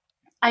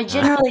 I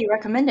generally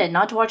recommend it,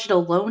 not to watch it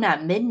alone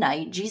at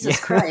midnight. Jesus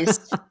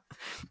Christ.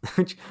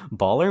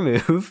 Baller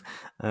move.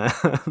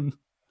 But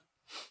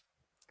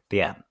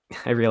yeah,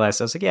 I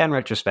realized I was like, yeah, in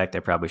retrospect, I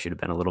probably should have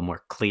been a little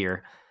more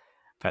clear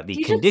about the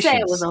You did say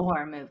it was conditions. a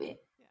horror movie.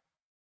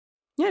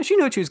 Yeah, she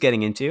knew what she was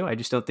getting into. I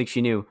just don't think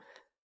she knew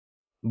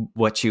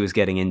what she was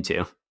getting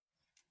into.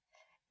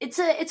 It's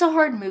a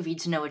hard movie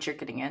to know what you're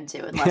getting into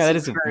Yeah, unless that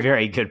you've is a heard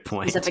very good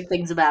point. specific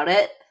things about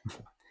it.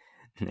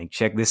 Like,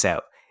 check this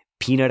out.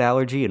 Peanut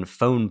allergy and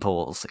phone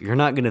poles. You're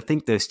not going to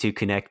think those two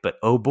connect, but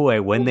oh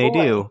boy, when Oh they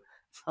boy. do,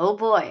 Oh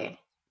boy.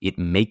 it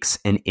makes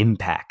an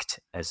impact,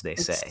 as they It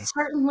say.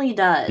 certainly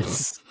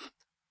does.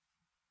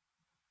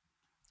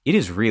 It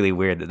is really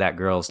weird that that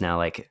girl's now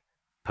like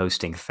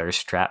posting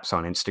thirst traps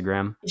on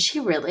Instagram. Is she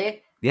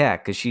really? Yeah,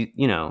 because she,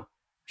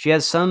 she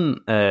has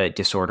some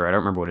disorder. I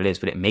don't remember what it is,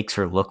 but it makes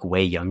her look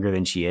way younger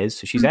than she is.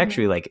 So she's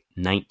actually like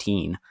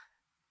 19.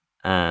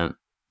 So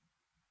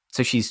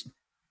she's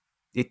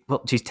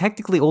she's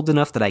technically old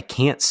enough that I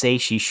can't say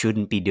she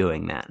shouldn't be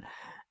doing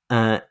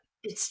that.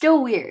 It's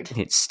still weird.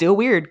 It's still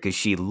weird because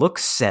she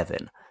looks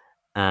 7.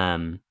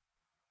 Yeah,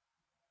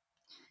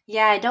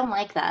 I don't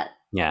like that.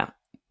 Yeah.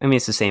 I mean,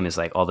 it's the same as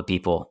like all the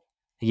people,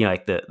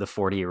 like the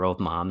 40-year-old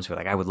moms who are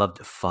like, I would love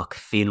to fuck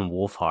Finn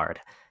Wolfhard.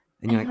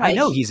 And you're like, I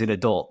know he's an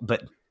adult,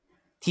 but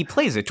he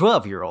plays a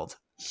 12-year-old.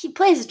 He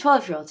plays a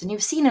 12-year-old, and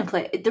you've seen him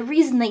play. The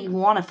reason that you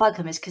want to fuck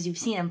him is because you've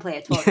seen him play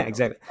a 12-year-old. Yeah,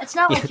 exactly. It's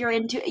not like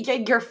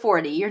you're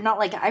 40. You're not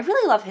like, I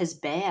really love his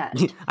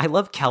band. I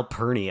love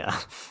Calpurnia.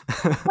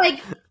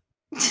 Like,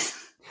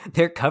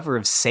 their cover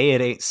of Say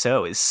It Ain't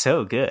So is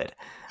so good.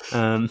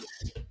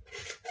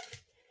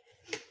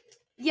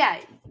 Yeah,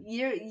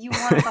 you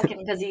want to fuck him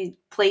because he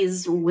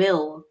plays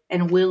Will,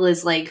 and Will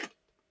is like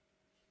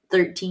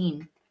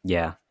 13.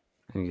 Yeah,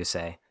 I'm gonna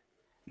say,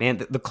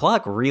 man, the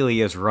clock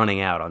really is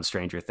running out on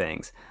Stranger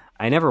Things.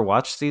 I never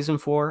watched season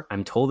 4.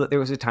 I'm told that there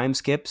was a time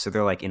skip, so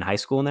they're like in high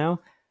school now,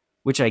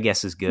 which I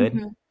guess is good.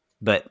 Mm-hmm.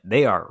 But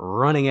they are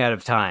running out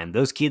of time.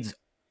 Those kids,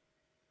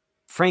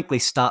 frankly,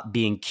 stopped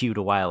being cute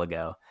a while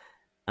ago,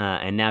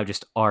 and now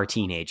just are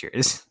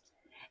teenagers.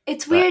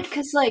 It's weird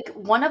because like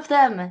one of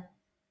them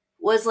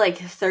was like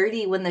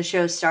 30 when the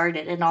show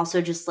started, and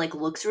also just like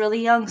looks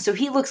really young. So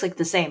he looks like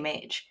the same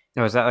age.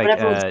 Oh, is that like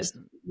just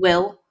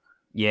Will?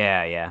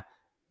 Yeah.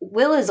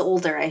 Will is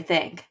older, I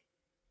think.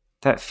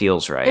 That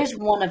feels right. There's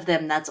one of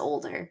them that's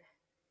older.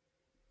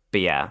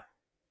 But yeah.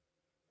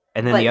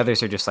 And then the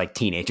others are just like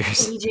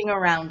teenagers. Aging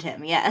around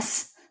him,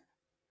 yes.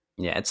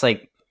 Yeah, it's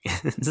like,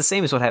 it's the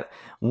same as what happened.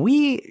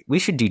 We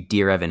should do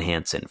Dear Evan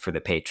Hansen for the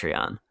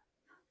Patreon.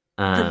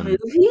 The movie?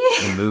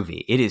 The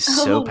movie. It is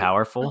so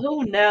powerful.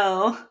 Oh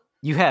no.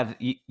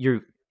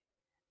 You're,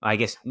 I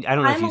guess, I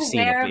don't know if you've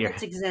seen it. I'm aware of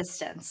its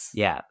existence.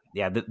 Yeah.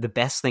 The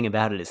best thing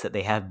about it is that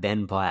they have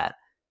Ben Platt.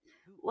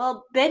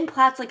 Well, Ben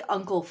Platt's like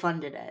uncle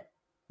funded it.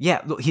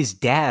 Yeah, his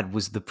dad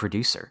was the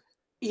producer.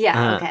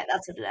 Yeah, okay,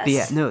 that's what it is.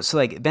 Yeah, no, so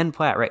like Ben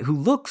Platt, right, who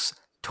looks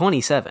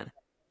 27.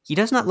 He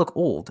does not look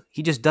old.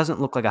 He just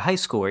doesn't look like a high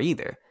schooler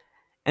either.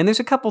 And there's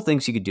a couple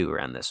things you could do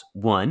around this.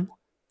 One,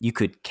 you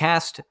could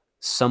cast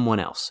someone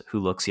else who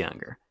looks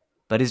younger.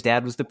 But his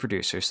dad was the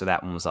producer, so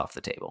that one was off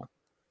the table.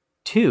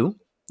 2,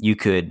 you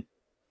could,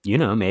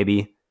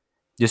 maybe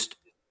just,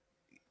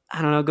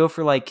 I don't know, go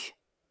for like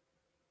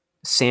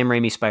Sam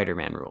Raimi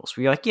Spider-Man rules,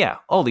 where you're like, yeah,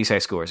 all these high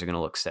schoolers are going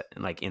to look set,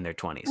 like in their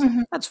 20s.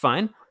 Mm-hmm. That's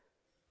fine.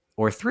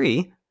 Or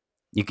 3,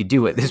 you could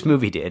do what this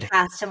movie did.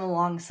 Cast him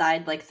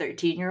alongside like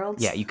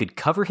 13-year-olds? Yeah, you could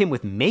cover him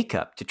with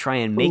makeup to try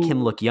and make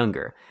him look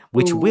younger,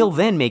 which will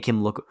then make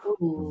him look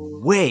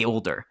way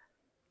older.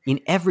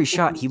 In every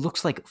shot, he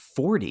looks like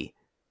 40.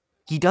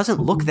 He doesn't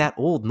look that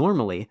old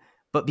normally,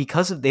 but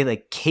because they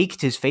like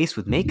caked his face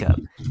with makeup,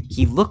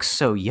 he looks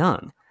so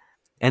young.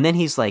 And then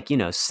he's like,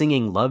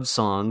 singing love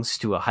songs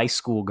to a high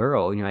school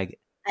girl. And you're like,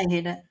 I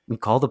hate it.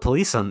 Call the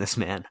police on this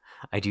man.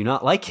 I do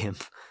not like him.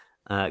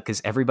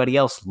 Because everybody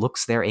else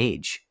looks their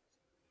age.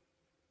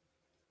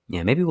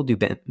 Yeah, maybe we'll do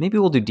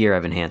Dear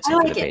Evan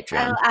Hansen for the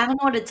Patreon. I don't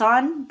know what it's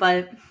on,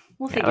 but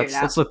we'll figure it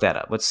out. Let's look that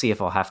up. Let's see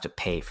if I'll have to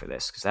pay for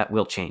this, because that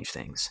will change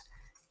things.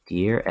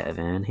 Dear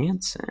Evan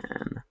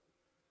Hansen.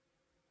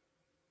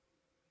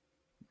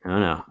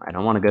 No, I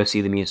don't want to go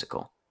see the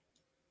musical.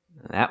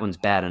 That one's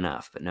bad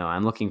enough, but no,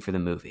 I'm looking for the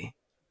movie.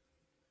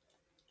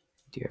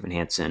 Dear Evan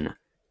Hansen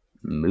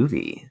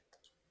movie.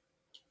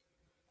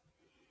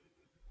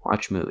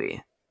 Watch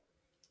movie.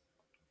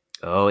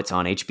 Oh, it's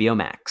on HBO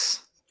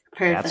Max.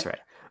 Perfect. That's right.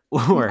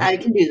 Or I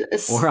can do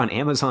this. Or on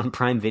Amazon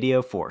Prime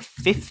Video for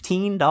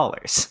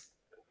 $15.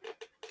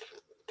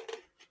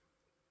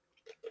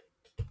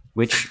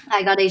 Which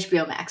I got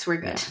HBO Max. We're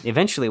good.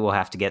 Eventually, we'll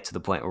have to get to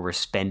the point where we're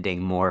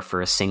spending more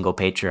for a single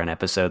Patreon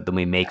episode than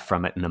we make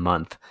from it in a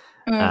month.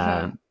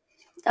 Mm-hmm.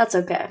 That's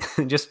okay.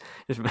 just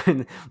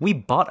we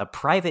bought a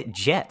private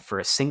jet for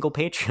a single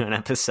Patreon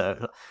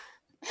episode,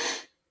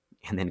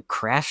 and then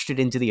crashed it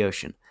into the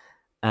ocean.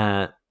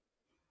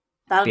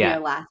 That'll be our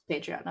last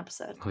Patreon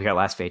episode. Our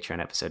last Patreon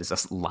episode is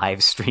us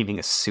live streaming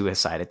a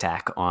suicide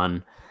attack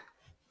on.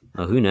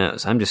 Well, who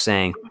knows? I'm just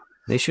saying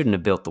they shouldn't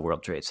have built the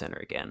World Trade Center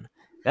again.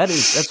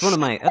 That's one of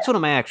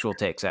my actual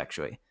takes,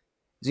 actually.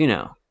 You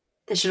know,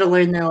 They should have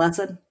learned their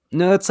lesson.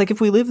 no, it's like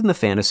if we live in the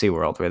fantasy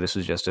world where this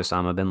was just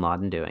Osama bin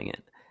Laden doing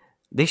it,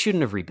 they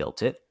shouldn't have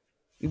rebuilt it.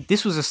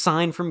 This was a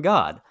sign from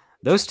God.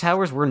 Those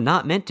towers were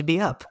not meant to be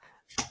up.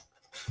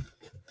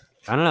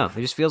 I don't know.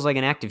 It just feels like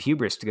an act of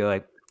hubris to go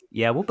like,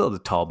 yeah, we'll build a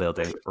tall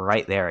building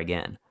right there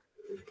again.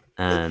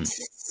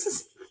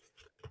 Is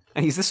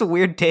this a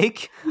weird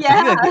take?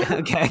 Yeah.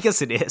 Okay, I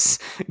guess it is.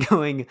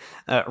 Going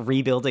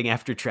rebuilding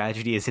after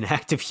tragedy is an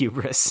act of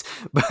hubris,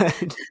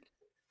 but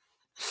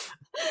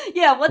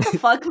Yeah, what the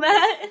fuck,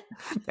 Matt?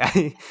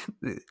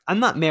 I'm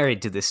not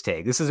married to this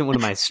take. This isn't one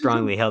of my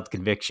strongly held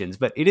convictions,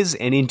 but it is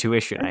an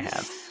intuition I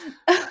have.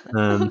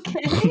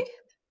 Okay.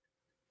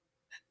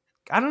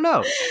 I don't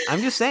know.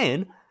 I'm just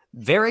saying,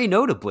 very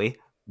notably,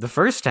 the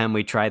first time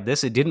we tried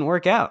this, it didn't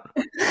work out.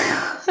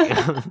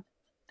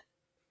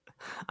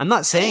 I'm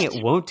not saying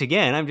it won't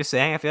again. I'm just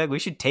saying I feel like we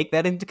should take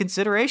that into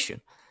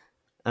consideration.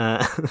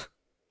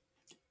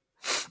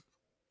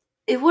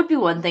 It would be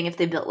one thing if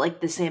they built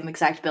like the same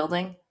exact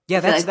building. Yeah,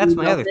 Like that's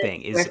my other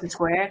thing. Is square for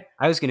square.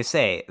 I was going to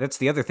say that's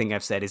the other thing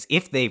I've said is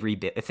if they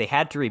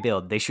had to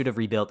rebuild, they should have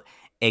rebuilt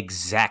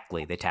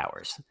exactly the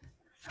towers.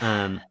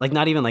 Like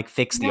not even like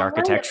fix the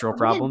architectural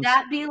problems. Wouldn't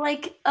that be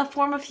like a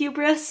form of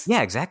hubris?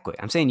 Yeah, exactly.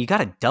 I'm saying you got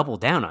to double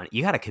down on it.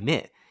 You got to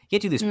commit. You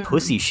can't do this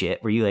pussy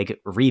shit where you like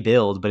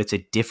rebuild, but it's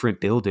a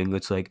different building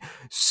that's like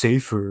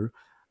safer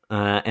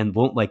and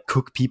won't like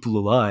cook people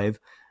alive,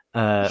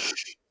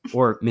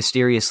 or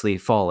mysteriously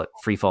fall at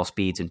free fall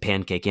speeds and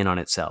pancake in on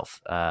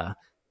itself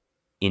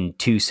in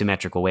two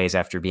symmetrical ways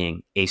after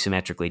being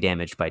asymmetrically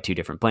damaged by two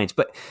different planes.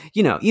 But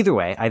either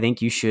way, I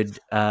think you should.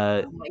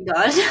 Oh my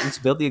god! Let's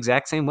build the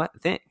exact same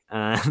thing.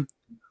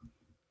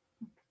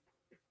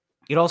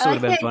 It also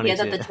would have been funny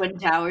that the Twin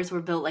Towers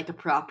were built like a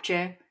prop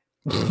chair.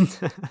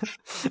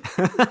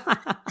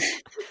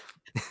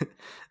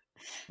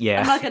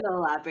 Yeah, I'm not going to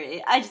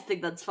elaborate. I just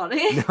think that's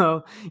funny.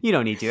 No, you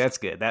don't need to. That's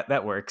good.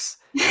 That works.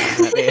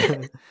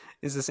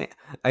 It's the same.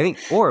 I think,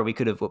 or what we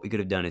could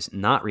have done is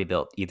not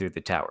rebuilt either of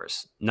the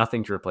towers,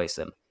 nothing to replace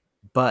them,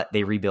 but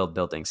they rebuild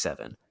Building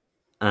 7.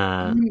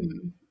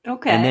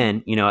 Okay. And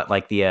then at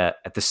the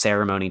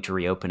ceremony to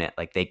reopen it,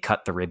 like they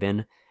cut the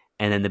ribbon,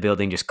 and then the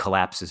building just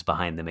collapses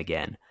behind them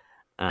again.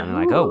 I'm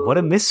like, oh, what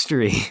a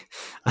mystery!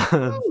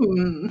 How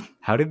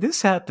did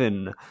this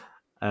happen?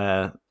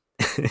 What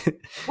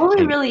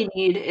we really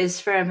need is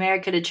for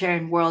America to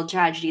turn world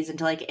tragedies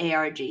into like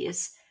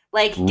ARGs.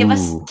 Like, give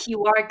us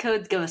QR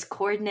codes, give us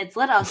coordinates,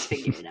 let us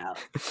figure it out.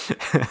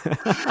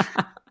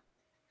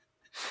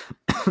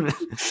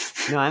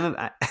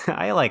 No,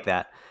 I like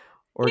that.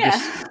 Or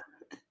just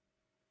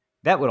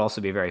that would also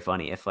be very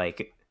funny if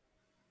like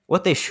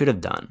what they should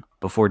have done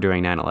before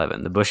doing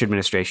 9/11, the Bush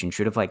administration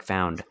should have like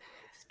found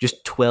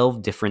just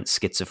 12 different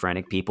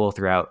schizophrenic people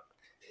throughout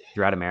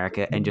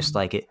America and just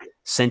like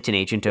sent an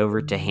agent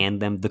over to hand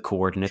them the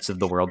coordinates of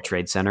the World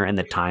Trade Center and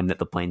the time that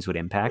the planes would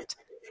impact.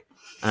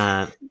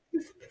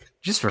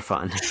 Just for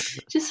fun.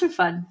 Just for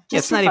fun. Yeah,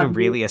 it's not even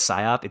really a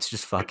psyop. It's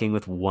just fucking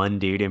with one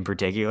dude in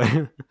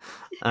particular.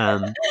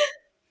 But,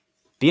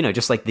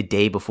 just like the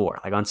day before,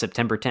 like on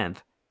September 10th.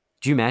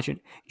 Do you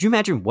imagine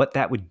what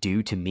that would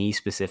do to me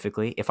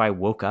specifically if I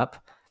woke up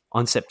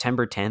on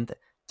September 10th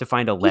to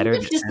find a letter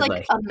that just said,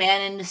 like a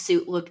man in a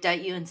suit looked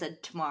at you and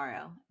said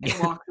tomorrow and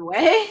walked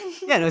away?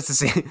 Yeah, no, it's the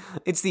same.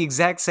 It's the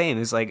exact same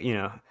as like,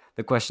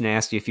 the question I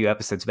asked you a few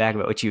episodes back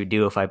about what you would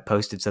do if I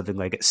posted something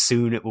like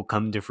soon it will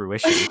come to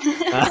fruition.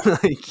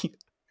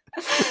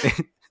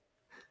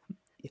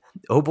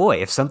 Oh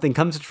boy, if something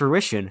comes to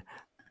fruition,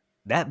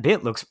 that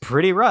bit looks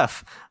pretty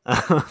rough.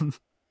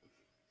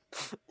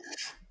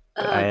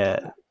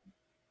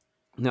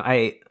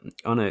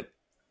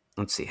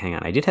 Let's see, hang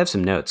on. I did have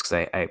some notes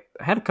because I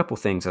had a couple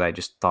things that I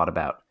just thought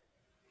about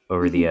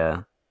over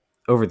the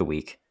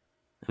week.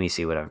 Let me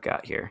see what I've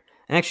got here.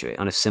 Actually,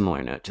 on a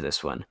similar note to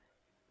this one,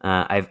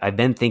 I've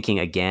been thinking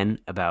again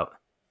about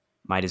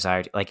my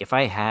desire to, like, if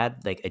I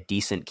had like a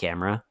decent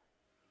camera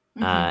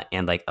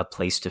and like a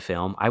place to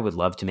film, I would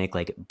love to make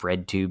like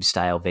BreadTube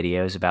style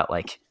videos about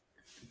like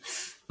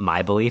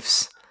my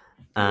beliefs.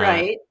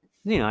 Right.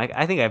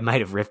 I think I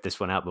might have riffed this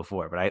one out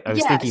before, but I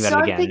was thinking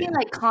about it again. I'm thinking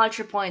like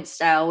ContraPoint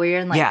style, where you're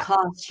in like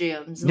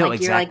costumes, and no, like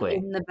exactly.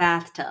 You're like in the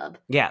bathtub.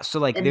 Yeah, so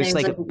like there's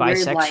like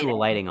bisexual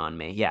lighting on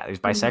me. Yeah, there's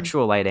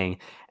bisexual lighting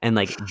and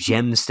like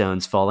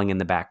gemstones falling in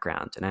the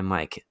background, and I'm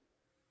like,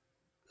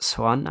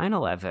 so on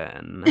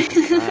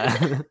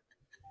 9/11,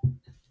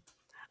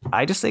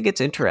 I just think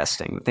it's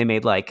interesting that they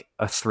made like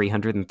a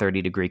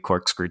 330-degree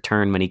corkscrew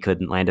turn when he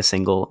couldn't land a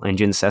single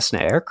engine Cessna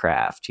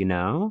aircraft.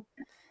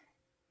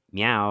 Meow.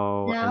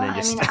 No, and then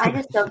I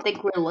just don't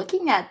think we're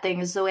looking at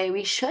things the way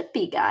we should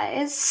be,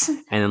 guys.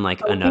 And then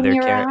like another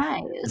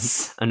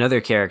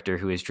character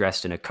who is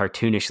dressed in a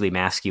cartoonishly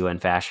masculine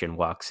fashion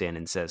walks in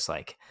and says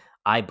like,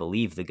 I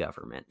believe the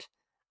government.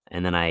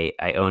 And then I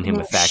own him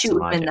with facts and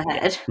logic.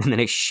 And then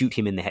I shoot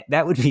him in the head.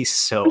 That would be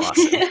so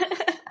awesome.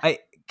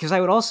 Because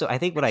I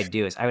think what I'd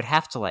do is I would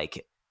have to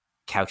like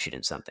couch it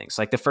in something.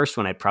 So like the first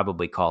one I'd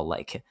probably call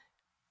like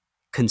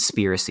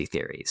conspiracy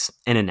theories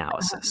and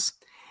analysis.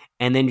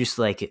 And then just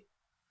like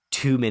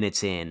 2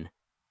 minutes in,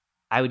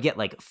 I would get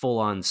like full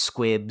on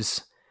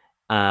squibs,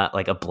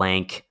 like a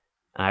blank.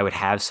 I would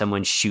have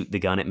someone shoot the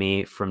gun at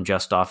me from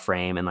just off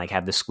frame and like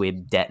have the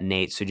squib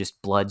detonate. So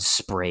just blood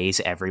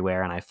sprays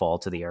everywhere and I fall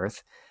to the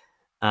earth.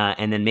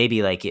 And then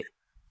maybe like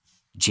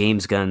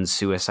James Gunn's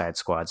Suicide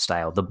Squad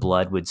style, the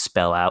blood would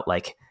spell out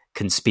like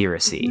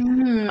conspiracy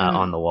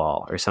on the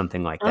wall or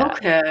something like that.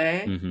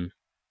 Okay. Mm-hmm.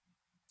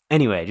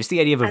 Anyway, just the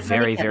idea of I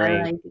like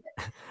it.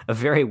 a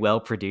very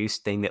well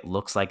produced thing that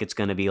looks like it's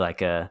going to be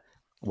like a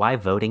why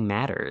voting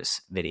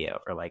matters video,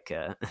 or like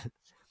a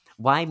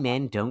why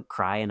men don't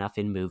cry enough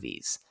in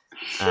movies.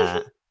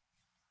 And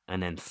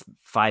then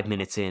 5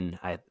 minutes in,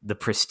 the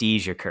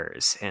prestige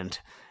occurs, and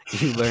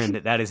you learn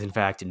that is in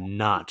fact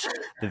not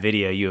the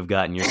video you have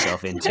gotten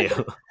yourself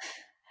into.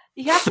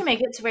 You have to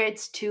make it to where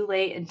it's too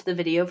late into the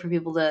video for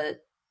people to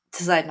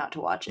decide not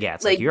to watch it. Yeah,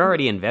 it's like you're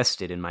already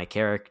invested in my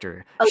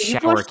character. Oh,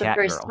 you've watched cat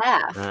the first girl.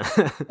 half.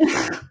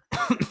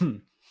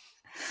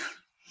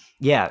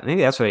 Yeah,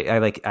 maybe that's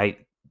why I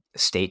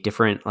state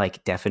different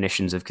like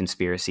definitions of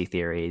conspiracy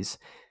theories.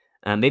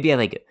 Maybe I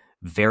like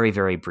very,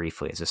 very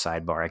briefly as a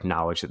sidebar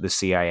acknowledge that the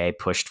CIA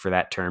pushed for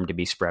that term to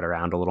be spread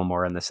around a little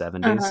more in the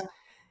 70s.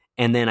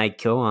 And then I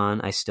go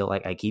on, I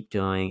keep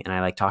doing, and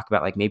I like talk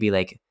about like maybe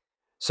like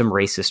some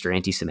racist or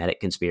anti-Semitic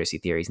conspiracy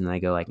theories. And then I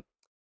go like,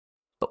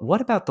 but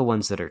what about the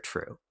ones that are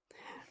true?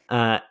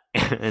 And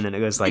then it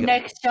goes like, the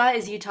next shot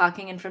is you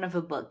talking in front of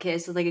a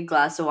bookcase with like a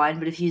glass of wine,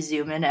 but if you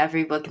zoom in,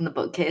 every book in the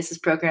bookcase is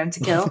programmed to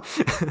kill.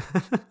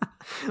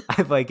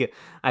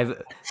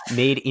 I've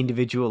made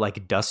individual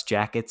like dust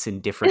jackets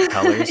in different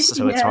colors,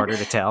 so it's harder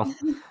to tell.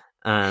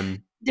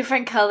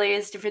 Different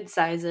colors, different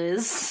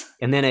sizes.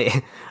 And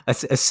then a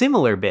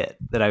similar bit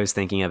that I was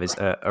thinking of is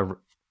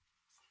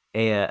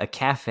a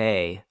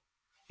cafe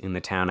in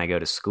the town I go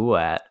to school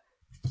at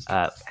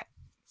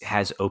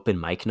has open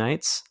mic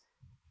nights.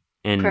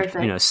 And,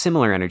 Perfect.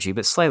 Similar energy,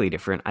 but slightly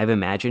different. I've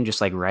imagined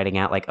just like writing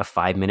out like a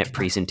 5-minute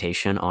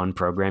presentation on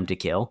Program to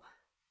Kill.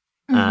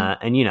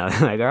 And,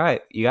 like, all right,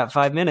 you got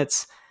 5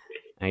 minutes.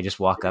 And I just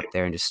walk up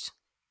there and just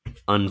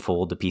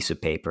unfold a piece of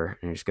paper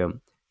and I just go,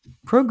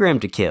 Program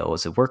to Kill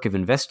is a work of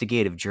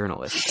investigative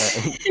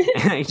journalists.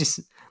 And I just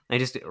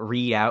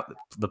read out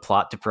the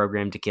plot to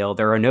Program to Kill.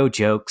 There are no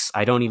jokes.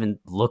 I don't even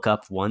look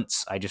up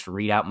once. I just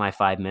read out my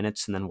 5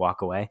 minutes and then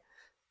walk away.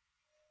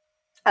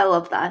 I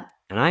love that.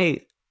 And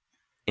I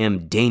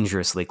am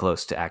dangerously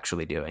close to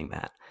actually doing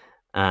that.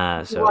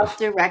 So walk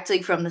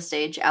directly from the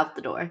stage out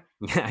the door.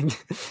 Yeah,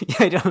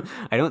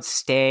 I don't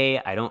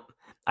stay.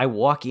 I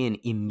walk in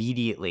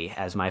immediately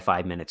as my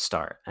 5 minutes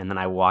start, and then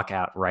I walk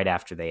out right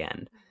after they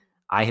end.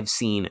 I have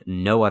seen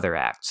no other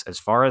acts. As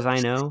far as I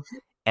know,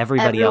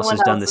 everybody else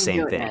has done the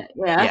same thing.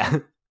 Yeah.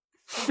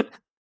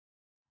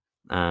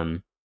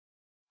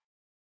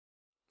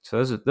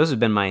 So those have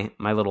been my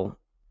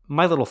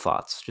little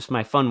thoughts, just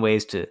my fun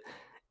ways to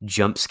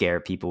jump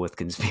scare people with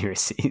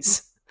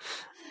conspiracies.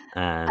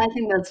 I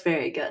think that's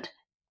very good.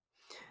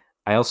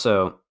 I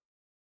also,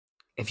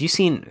 have you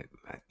seen,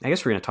 I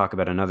guess we're going to talk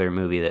about another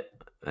movie that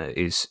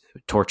is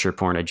torture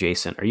porn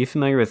adjacent. Are you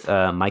familiar with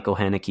Michael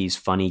Haneke's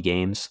Funny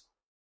Games?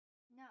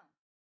 No.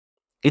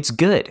 It's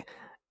good.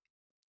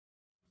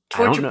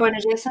 Torture porn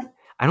adjacent?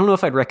 I don't know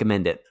if I'd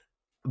recommend it,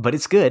 but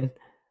it's good.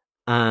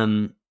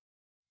 So,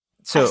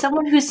 as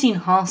someone who's seen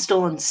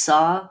Hostel and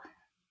Saw,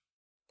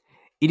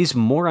 it is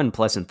more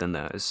unpleasant than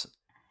those.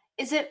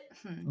 Is it?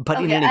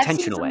 But in an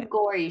intentional way.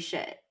 Gory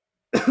shit.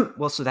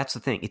 Well, so that's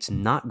the thing. It's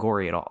not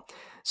gory at all.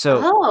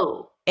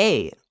 So,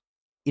 it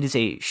is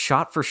a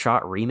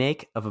shot-for-shot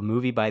remake of a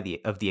movie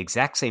of the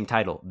exact same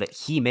title that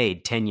he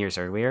made 10 years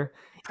earlier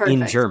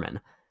in German.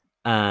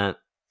 I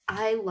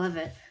love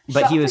it.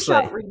 But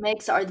shot-for-shot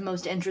remakes are the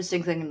most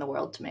interesting thing in the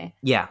world to me.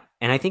 Yeah,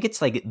 and I think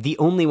it's like the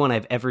only one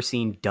I've ever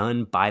seen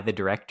done by the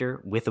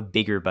director with a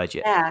bigger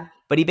budget. Yeah.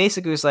 But he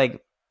basically was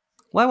like,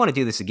 well, I want to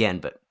do this again,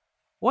 but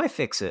why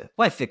fix it?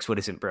 Why fix what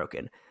isn't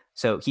broken?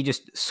 So he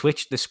just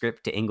switched the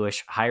script to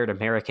English, hired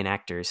American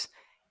actors,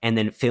 and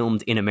then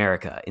filmed in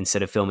America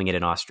instead of filming it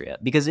in Austria.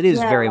 Because it is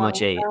very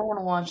much I want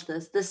to watch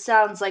this. This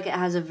sounds like it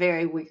has a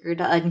very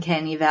weird,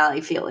 uncanny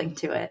valley feeling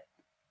to it.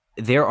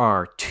 There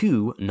are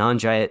 2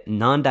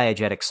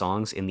 non-diegetic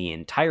songs in the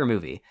entire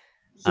movie.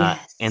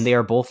 Yes. And they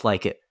are both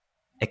like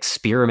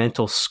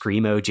experimental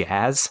screamo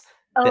jazz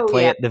that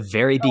play at the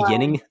very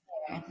beginning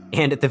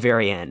and at the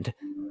very end.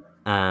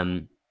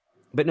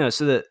 But no,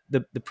 so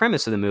the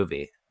premise of the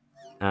movie,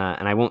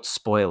 and I won't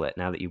spoil it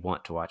now that you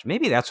want to watch.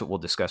 Maybe that's what we'll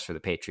discuss for the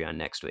Patreon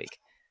next week.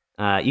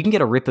 You can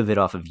get a rip of it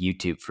off of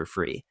YouTube for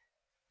free.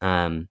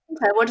 Okay,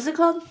 what is it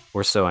called?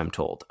 Or so I'm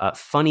told.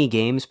 Funny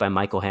Games by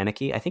Michael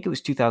Haneke. I think it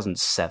was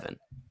 2007.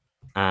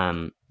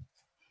 But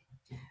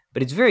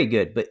it's very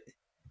good. But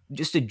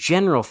just a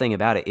general thing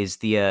about it is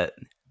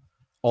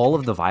all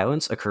of the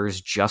violence occurs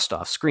just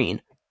off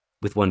screen,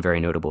 with one very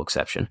notable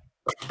exception.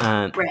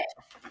 Right.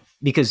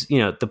 Because,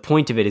 the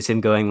point of it is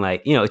him going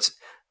like, it's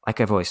like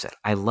I've always said,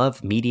 I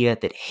love media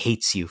that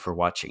hates you for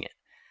watching it.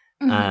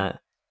 Mm-hmm.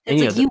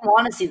 It's like, you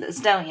want to see this,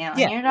 don't you? Yeah.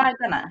 And you're not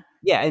gonna.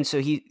 Yeah, and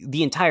so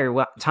the entire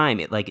time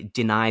it like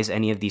denies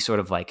any of the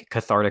sort of like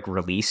cathartic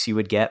release you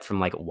would get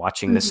from like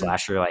watching the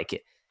slasher.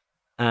 Like,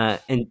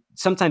 and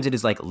sometimes it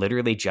is like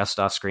literally just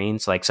off screen.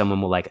 So like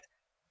someone will like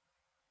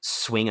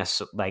swing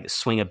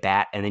a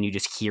bat, and then you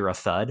just hear a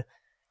thud,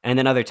 and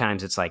then other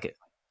times it's like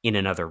in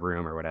another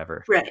room or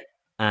whatever. Right.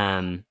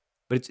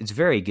 But it's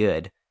very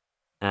good,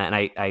 and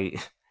I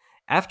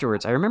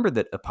afterwards I remembered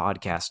that a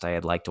podcast I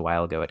had liked a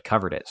while ago had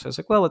covered it, so I was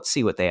like, well, let's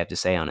see what they have to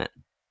say on it,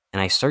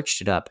 and I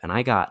searched it up, and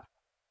I got.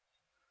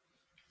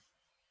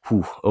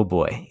 Whew, oh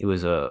boy, it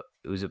was a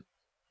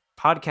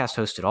podcast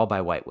hosted all by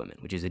white women,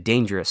 which is a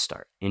dangerous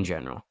start in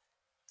general.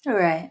 All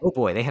right. Oh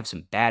boy, they have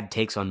some bad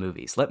takes on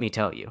movies, let me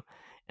tell you.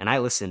 And I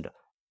listened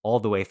all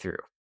the way through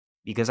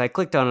because I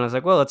clicked on it and I was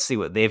like, well, let's see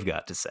what they've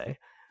got to say.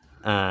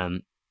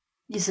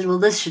 You said, well,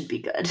 this should be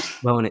good.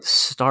 Well, and it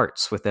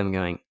starts with them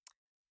going,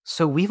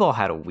 so we've all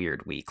had a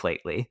weird week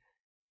lately.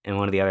 And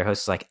one of the other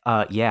hosts is like,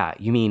 yeah,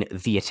 you mean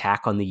the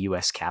attack on the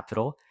U.S.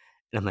 Capitol?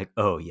 And I'm like,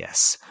 oh,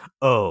 yes.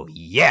 Oh,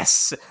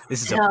 yes.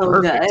 This is a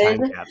perfect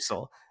time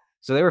capsule.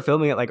 So they were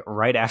filming it like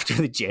right after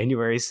the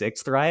January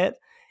 6th riot.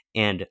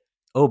 And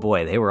oh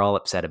boy, they were all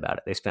upset about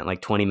it. They spent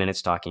like 20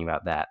 minutes talking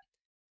about that.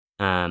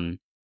 And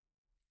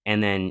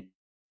then,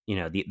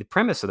 the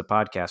premise of the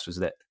podcast was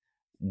that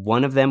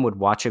one of them would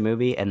watch a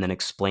movie and then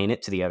explain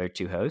it to the other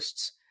two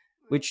hosts,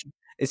 which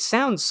it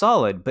sounds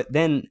solid. But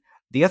then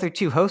the other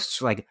two hosts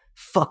were like,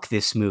 fuck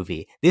this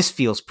movie. This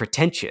feels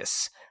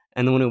pretentious.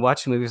 And the one who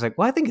watched the movie was like,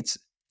 well, I think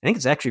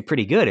it's actually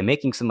pretty good and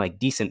making some like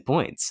decent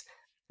points.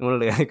 And one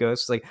of the other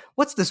ghosts was like,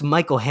 what's this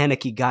Michael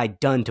Haneke guy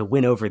done to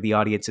win over the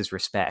audience's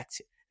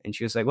respect? And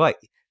she was like, well,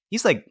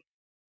 he's like,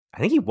 I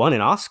think he won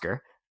an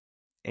Oscar.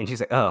 And she's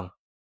like, oh,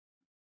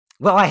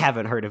 well, I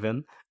haven't heard of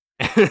him.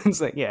 And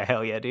it's like, yeah,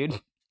 hell yeah, dude.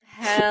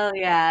 Hell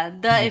yeah.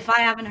 The if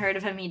I haven't heard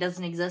of him, he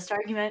doesn't exist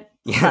argument.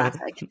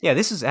 Classic. Yeah,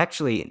 this is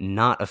actually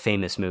not a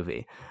famous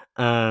movie.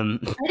 I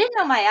didn't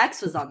know my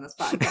ex was on this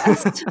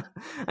podcast.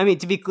 I mean,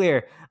 to be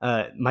clear,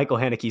 Michael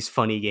Haneke's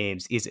Funny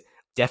Games is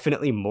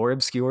definitely more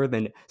obscure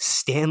than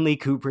Stanley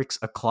Kubrick's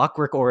A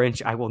Clockwork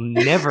Orange. I will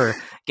never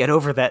get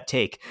over that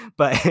take,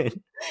 but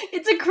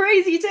it's a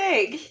crazy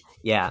take.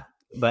 Yeah,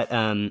 but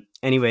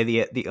anyway,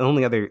 the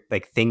only other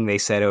like thing they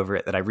said over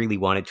it that I really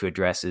wanted to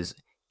address is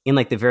in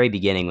like the very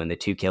beginning when the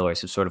two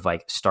killers have sort of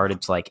like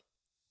started to like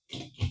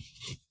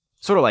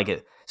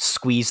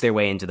squeeze their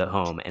way into the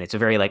home, and it's a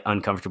very like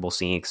uncomfortable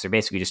scene because they're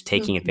basically just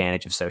taking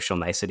advantage of social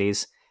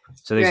niceties.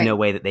 So there's no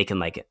way that they can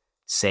like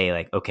say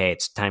like, okay,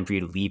 it's time for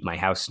you to leave my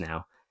house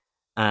now.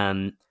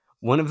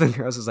 One of the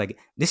girls was like,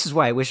 this is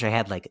why I wish I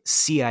had like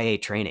CIA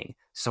training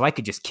so I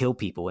could just kill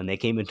people when they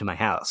came into my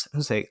house. I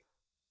was like,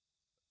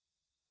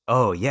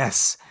 oh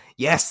yes,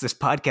 this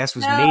podcast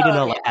was made in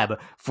a lab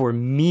for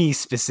me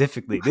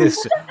specifically. This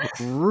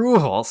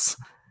rules.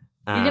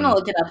 You're gonna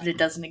look it up and it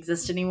doesn't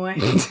exist anymore.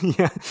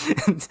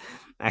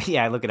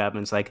 Yeah, I look it up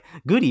and it's like,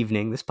 good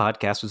evening. This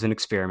podcast was an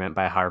experiment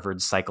by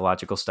Harvard's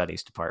Psychological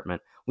Studies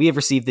Department. We have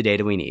received the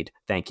data we need.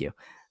 Thank you.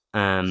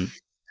 So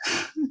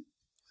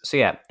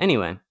yeah,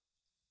 anyway,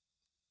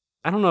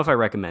 I don't know if I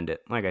recommend it,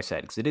 like I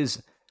said, because it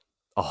is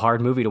a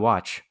hard movie to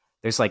watch.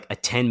 There's like a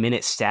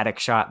 10-minute static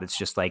shot that's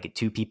just like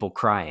two people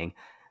crying.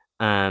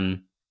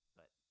 But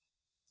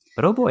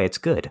oh boy, it's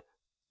good.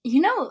 You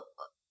know,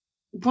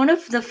 one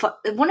of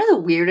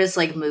the weirdest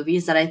like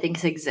movies that I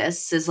think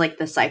exists is like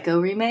the Psycho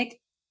remake.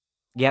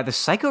 Yeah, the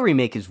Psycho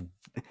remake is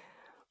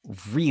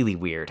really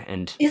weird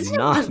and Isn't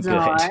not it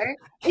bizarre? Good.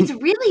 It's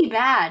really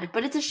bad,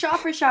 but it's a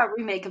shot-for-shot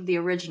remake of the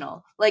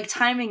original. Like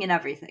timing and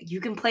everything.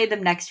 You can play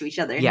them next to each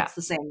other and it's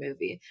the same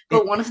movie.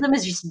 But one of them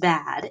is just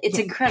bad. It's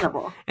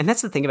incredible. And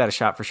that's the thing about a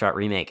shot-for-shot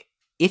remake.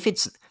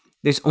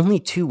 There's only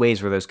two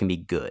ways where those can be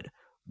good.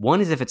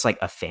 One is if it's like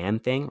a fan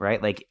thing,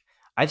 right? Like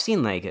I've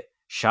seen like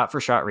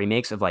shot-for-shot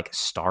remakes of like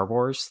Star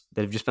Wars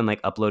that have just been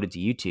like uploaded to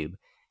YouTube.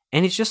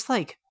 And it's just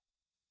like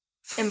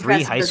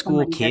three high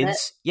school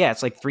kids. Yeah,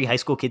 it's like three high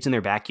school kids in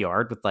their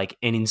backyard with like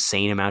an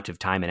insane amount of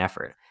time and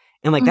effort.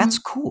 And like that's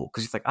cool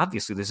because it's like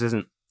obviously this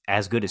isn't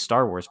as good as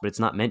Star Wars, but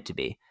it's not meant to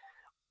be.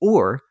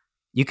 Or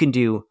you can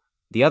do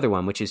the other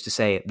one, which is to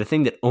say the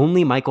thing that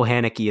only Michael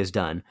Haneke has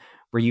done,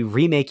 where you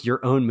remake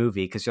your own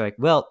movie because you're like,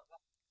 well,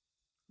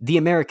 the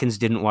Americans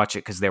didn't watch it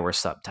because there were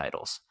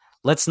subtitles.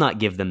 Let's not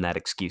give them that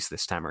excuse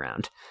this time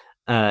around.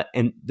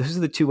 And those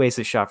are the two ways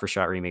that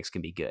shot-for-shot remakes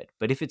can be good.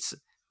 But if it's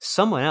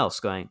someone else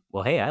going,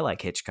 well, hey, I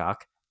like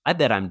Hitchcock. I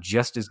bet I'm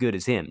just as good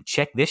as him.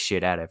 Check this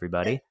shit out,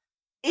 everybody.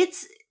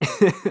 It's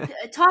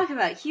talk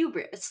about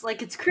hubris.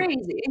 Like it's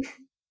crazy.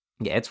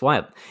 Yeah, it's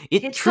wild.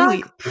 It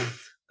Hitchcock. Truly.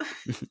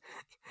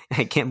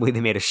 I can't believe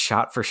they made a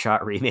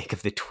shot-for-shot remake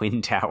of the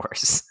Twin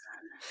Towers.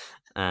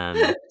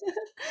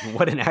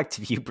 What an act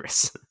of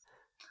hubris.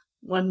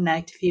 What an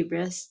act of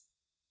hubris.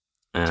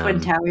 Twin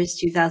Towers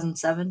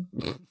 2007.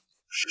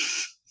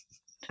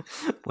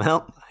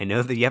 Well, I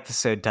know the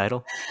episode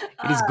title.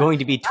 It is going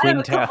to be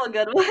Twin Towers. I have a couple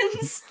good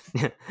ones.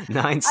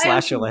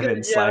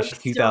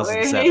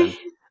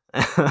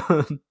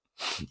 9/11/2007.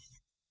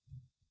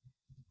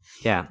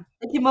 Yeah.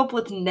 I came up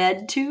with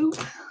Nedtube,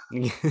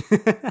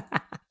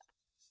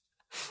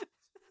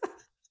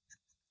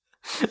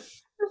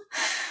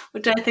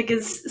 which I think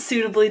is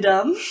suitably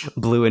dumb.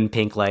 Blue and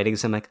pink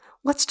lightings. I'm like,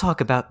 let's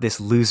talk about this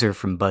loser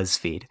from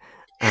BuzzFeed.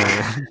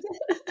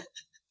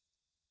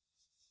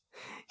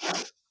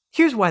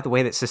 Here's why the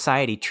way that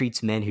society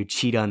treats men who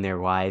cheat on their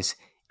wives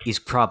is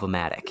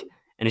problematic.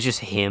 And it's just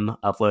him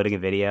uploading a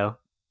video.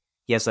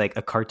 He has like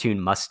a cartoon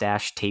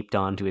mustache taped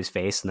onto his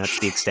face, and that's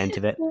the extent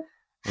of it. And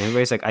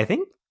everybody's like, I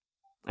think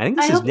I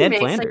this is hope he Ned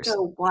makes like Flanders.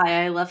 a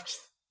why I left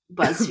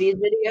BuzzFeed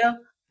video.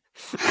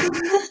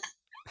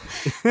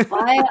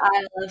 Why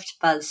I left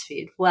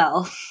BuzzFeed.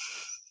 Well,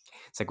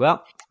 It's like,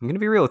 well, I'm going to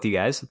be real with you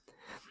guys.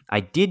 I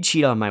did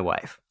cheat on my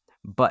wife,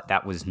 but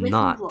that was with an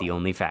not the employee.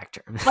 only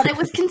factor. But it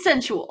was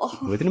consensual.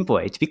 With an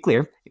employee, to be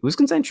clear, it was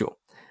consensual.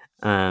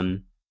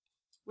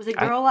 With a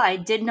girl I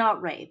did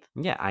not rape.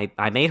 Yeah,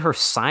 I made her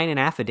sign an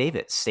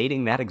affidavit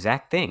stating that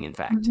exact thing, in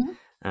fact.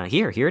 Mm-hmm.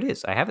 Here it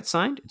is. I have it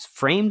signed. It's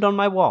framed on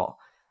my wall.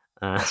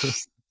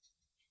 That's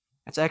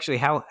actually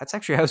how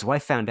his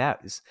wife found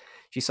out. Is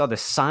she saw the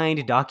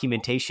signed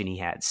documentation he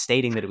had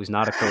stating that it was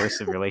not a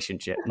coercive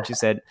relationship, and she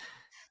said,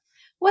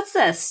 "What's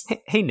this?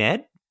 Hey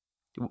Ned,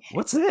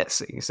 what's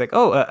this?" He's like,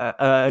 "Oh,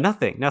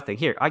 nothing.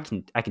 Here, I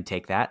can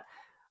take that."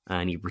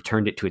 And he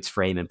returned it to its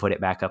frame and put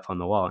it back up on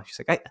the wall. She's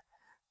like,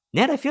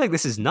 Ned, I feel like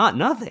this is not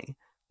nothing.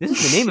 This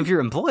is the name of your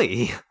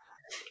employee.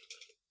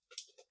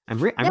 I'm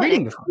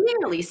reading it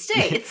clearly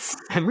states.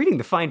 I'm reading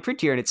the fine print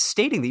here, and it's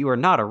stating that you are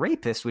not a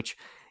rapist. Which,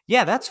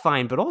 yeah, that's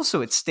fine. But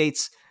also, it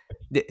states,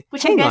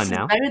 which hang I guess on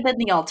now, is better than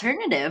the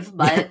alternative.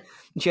 But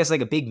she has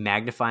like a big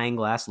magnifying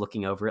glass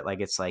looking over it, like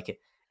it's like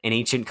an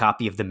ancient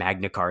copy of the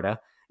Magna Carta.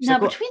 She's now,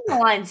 like, between the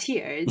lines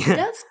here, it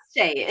does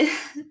say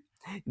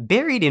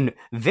buried in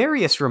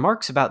various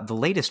remarks about the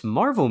latest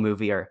Marvel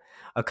movie are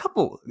a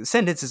couple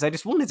sentences I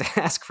just wanted to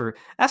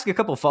ask a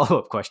couple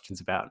follow-up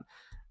questions about.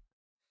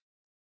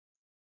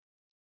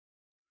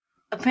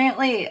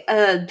 Apparently,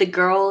 the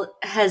girl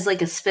has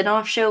like a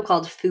spin-off show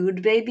called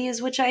Food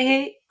Babies, which I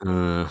hate.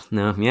 No,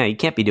 yeah, you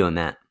can't be doing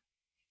that.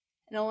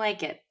 I don't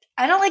like it.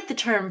 I don't like the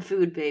term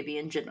food baby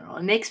in general.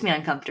 It makes me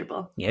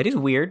uncomfortable. Yeah, it is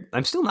weird.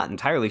 I'm still not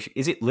entirely sure.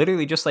 Is it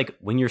literally just like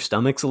when your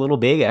stomach's a little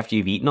big after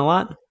you've eaten a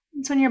lot?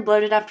 It's when you're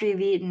bloated after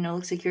you've eaten. It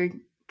looks like you're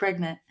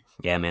pregnant.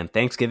 Yeah, man.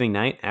 Thanksgiving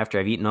night, after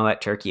I've eaten all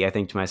that turkey, I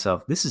think to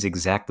myself, this is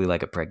exactly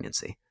like a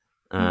pregnancy.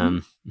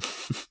 Yep.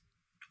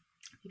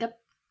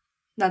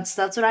 That's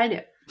what I do.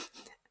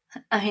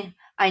 I mean,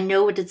 I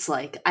know what it's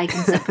like. I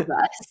can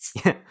sympathize.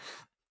 Yeah.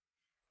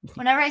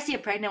 Whenever I see a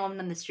pregnant woman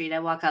on the street, I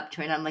walk up to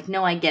her and I'm like,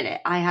 no, I get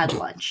it. I had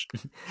lunch.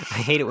 I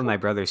hate it when my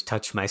brothers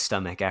touch my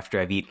stomach after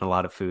I've eaten a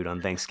lot of food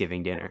on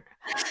Thanksgiving dinner.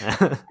 I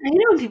hate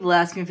it when people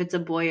ask me if it's a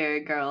boy or a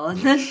girl and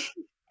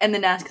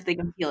then ask if they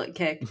can feel it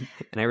kick.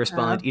 And I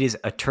respond, it is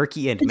a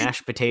turkey and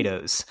mashed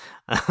potatoes.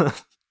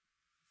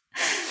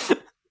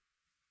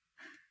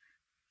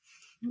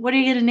 What are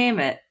you going to name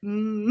it?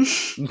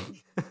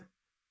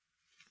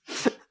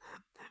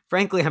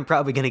 Frankly, I'm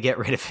probably going to get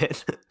rid of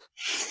it.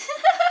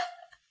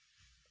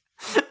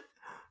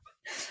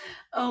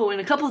 Oh, in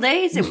a couple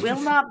days, it will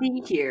not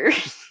be here.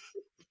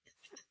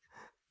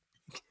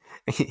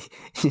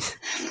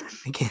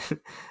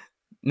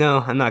 No,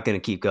 I'm not going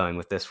to keep going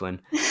with this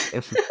one.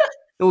 It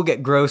will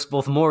get gross,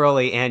 both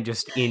morally and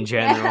just in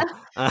general. Yeah.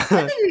 I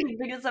think we can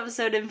bring this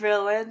episode in for a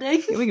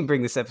landing. Yeah, we can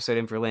bring this episode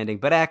in for a landing.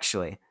 But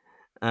actually,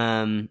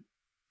 I'm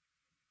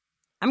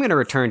going to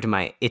return to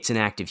my "it's an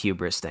act of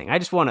hubris" thing. I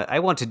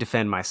want to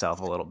defend myself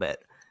a little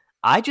bit.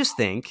 I just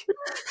think,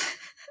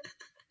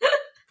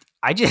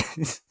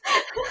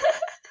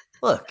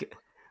 look,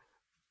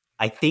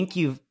 I think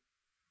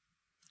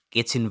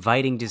it's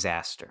inviting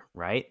disaster,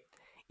 right?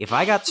 If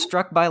I got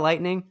struck by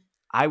lightning,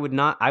 I wouldn't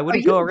go around. Are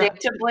you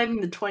victim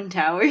blaming the Twin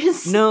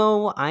Towers?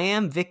 No, I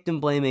am victim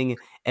blaming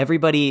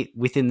everybody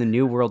within the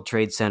New World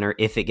Trade Center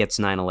if it gets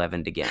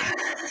 9/11 again.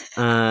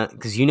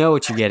 Because you know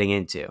what you're getting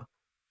into.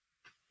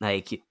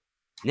 Like,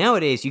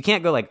 nowadays, you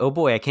can't go like, oh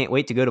boy, I can't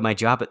wait to go to my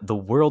job at the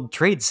World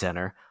Trade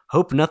Center.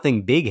 Hope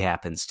nothing big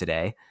happens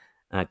today.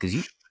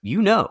 Because you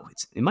know,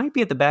 it might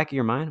be at the back of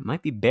your mind. It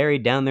might be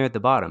buried down there at the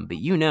bottom. But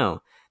you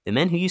know, the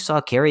men who you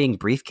saw carrying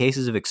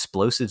briefcases of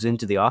explosives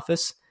into the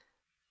office,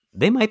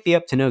 they might be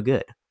up to no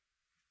good.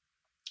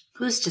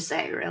 Who's to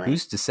say, really?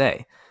 Who's to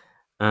say?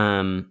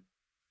 But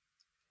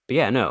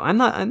yeah, no, I'm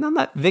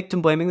not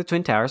victim blaming the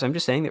Twin Towers. I'm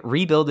just saying that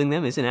rebuilding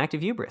them is an act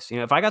of hubris. You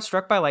know, if I got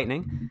struck by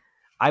lightning,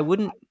 I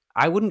wouldn't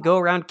go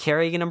around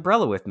carrying an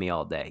umbrella with me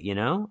all day. You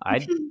know,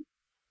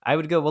 I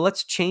would go, well,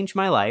 let's change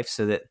my life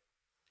so that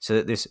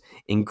this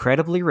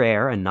incredibly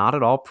rare and not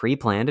at all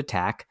pre-planned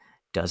attack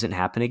doesn't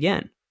happen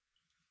again.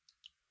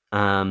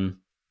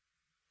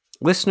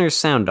 Listeners,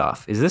 sound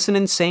off. Is this an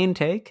insane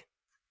take?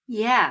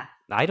 Yeah.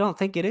 I don't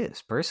think it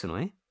is,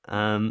 personally.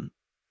 I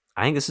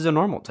think this is a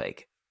normal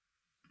take.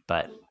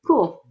 But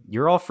cool.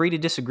 You're all free to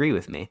disagree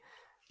with me.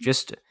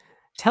 Just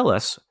tell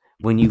us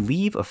when you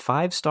leave a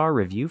 5-star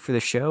review for the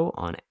show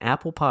on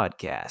Apple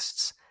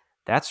Podcasts.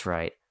 That's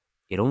right.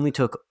 It only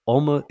took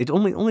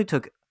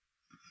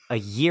a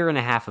year and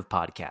a half of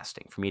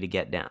podcasting for me to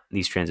get down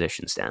these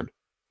transitions down.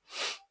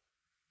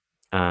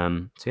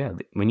 So yeah,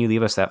 when you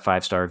leave us that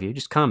 5-star review,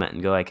 just comment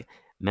and go like,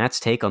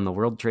 Matt's take on the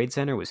World Trade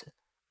Center was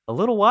a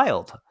little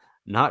wild.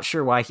 Not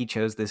sure why he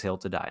chose this hill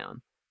to die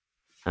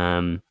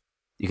on.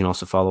 You can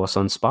also follow us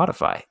on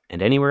Spotify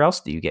and anywhere else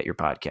that you get your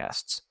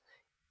podcasts.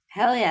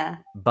 Hell yeah.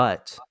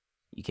 But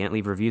you can't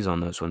leave reviews on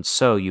those ones,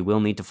 so you will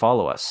need to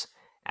follow us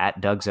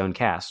at Doug's Own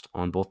Cast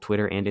on both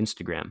Twitter and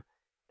Instagram.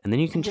 And then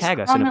you can tag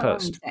us in a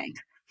post.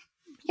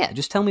 Yeah,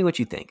 just tell me what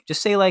you think.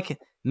 Just say like,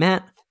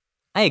 Matt,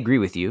 I agree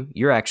with you.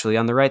 You're actually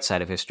on the right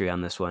side of history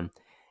on this one.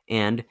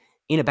 And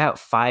in about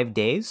 5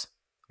 days,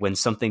 when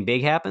something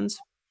big happens,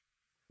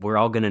 we're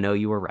all going to know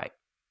you were right.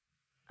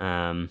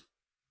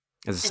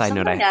 As a side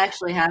note,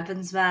 actually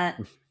happens, Matt.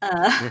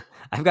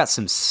 I've got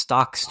some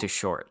stocks to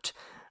short.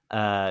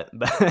 But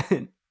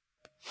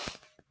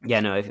yeah,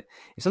 no, if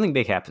something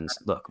big happens,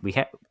 look,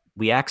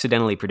 we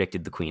accidentally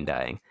predicted the Queen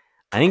dying.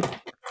 I think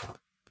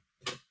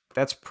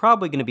that's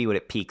probably going to be what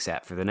it peaks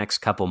at for the next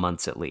couple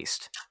months at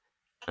least.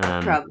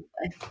 Probably.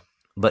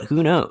 But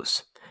who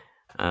knows?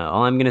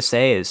 All I'm going to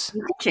say is...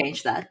 You can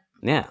change that.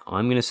 Yeah, all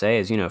I'm going to say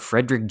is,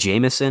 Frederick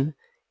Jameson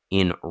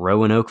in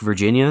Roanoke,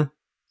 Virginia,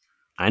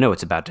 I know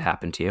what's about to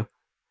happen to you.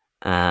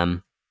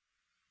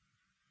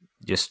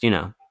 Just,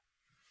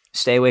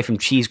 stay away from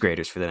cheese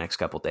graters for the next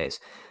couple days.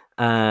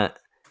 And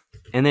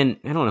then,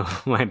 I don't know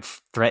why I'm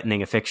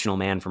threatening a fictional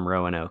man from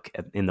Roanoke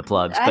in the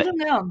plugs. I don't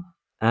know.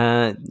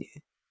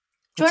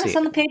 Join us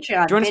on the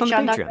Patreon.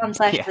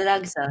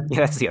 Patreon.com/thedugzone. Yeah,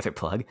 that's the other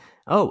plug.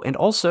 Oh, and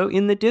also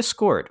in the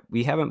Discord.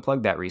 We haven't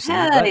plugged that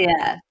recently. Hell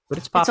yeah. But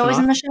it's popping It's always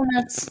off. in the show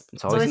notes.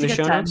 It's always in the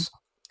show notes.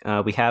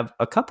 We have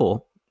a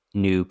couple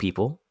new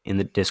people in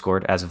the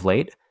Discord as of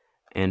late,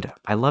 and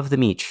I love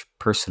them each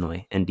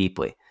personally and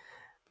deeply.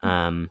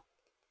 All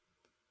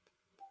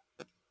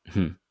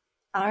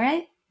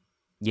right.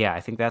 Yeah,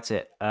 I think that's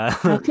it.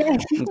 Okay.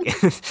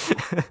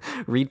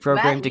 Read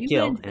Program Matt, to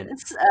Kill.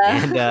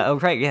 And oh,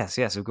 right. Yes,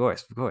 of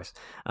course.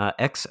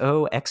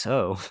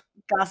 XOXO.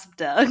 Gossip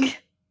Doug.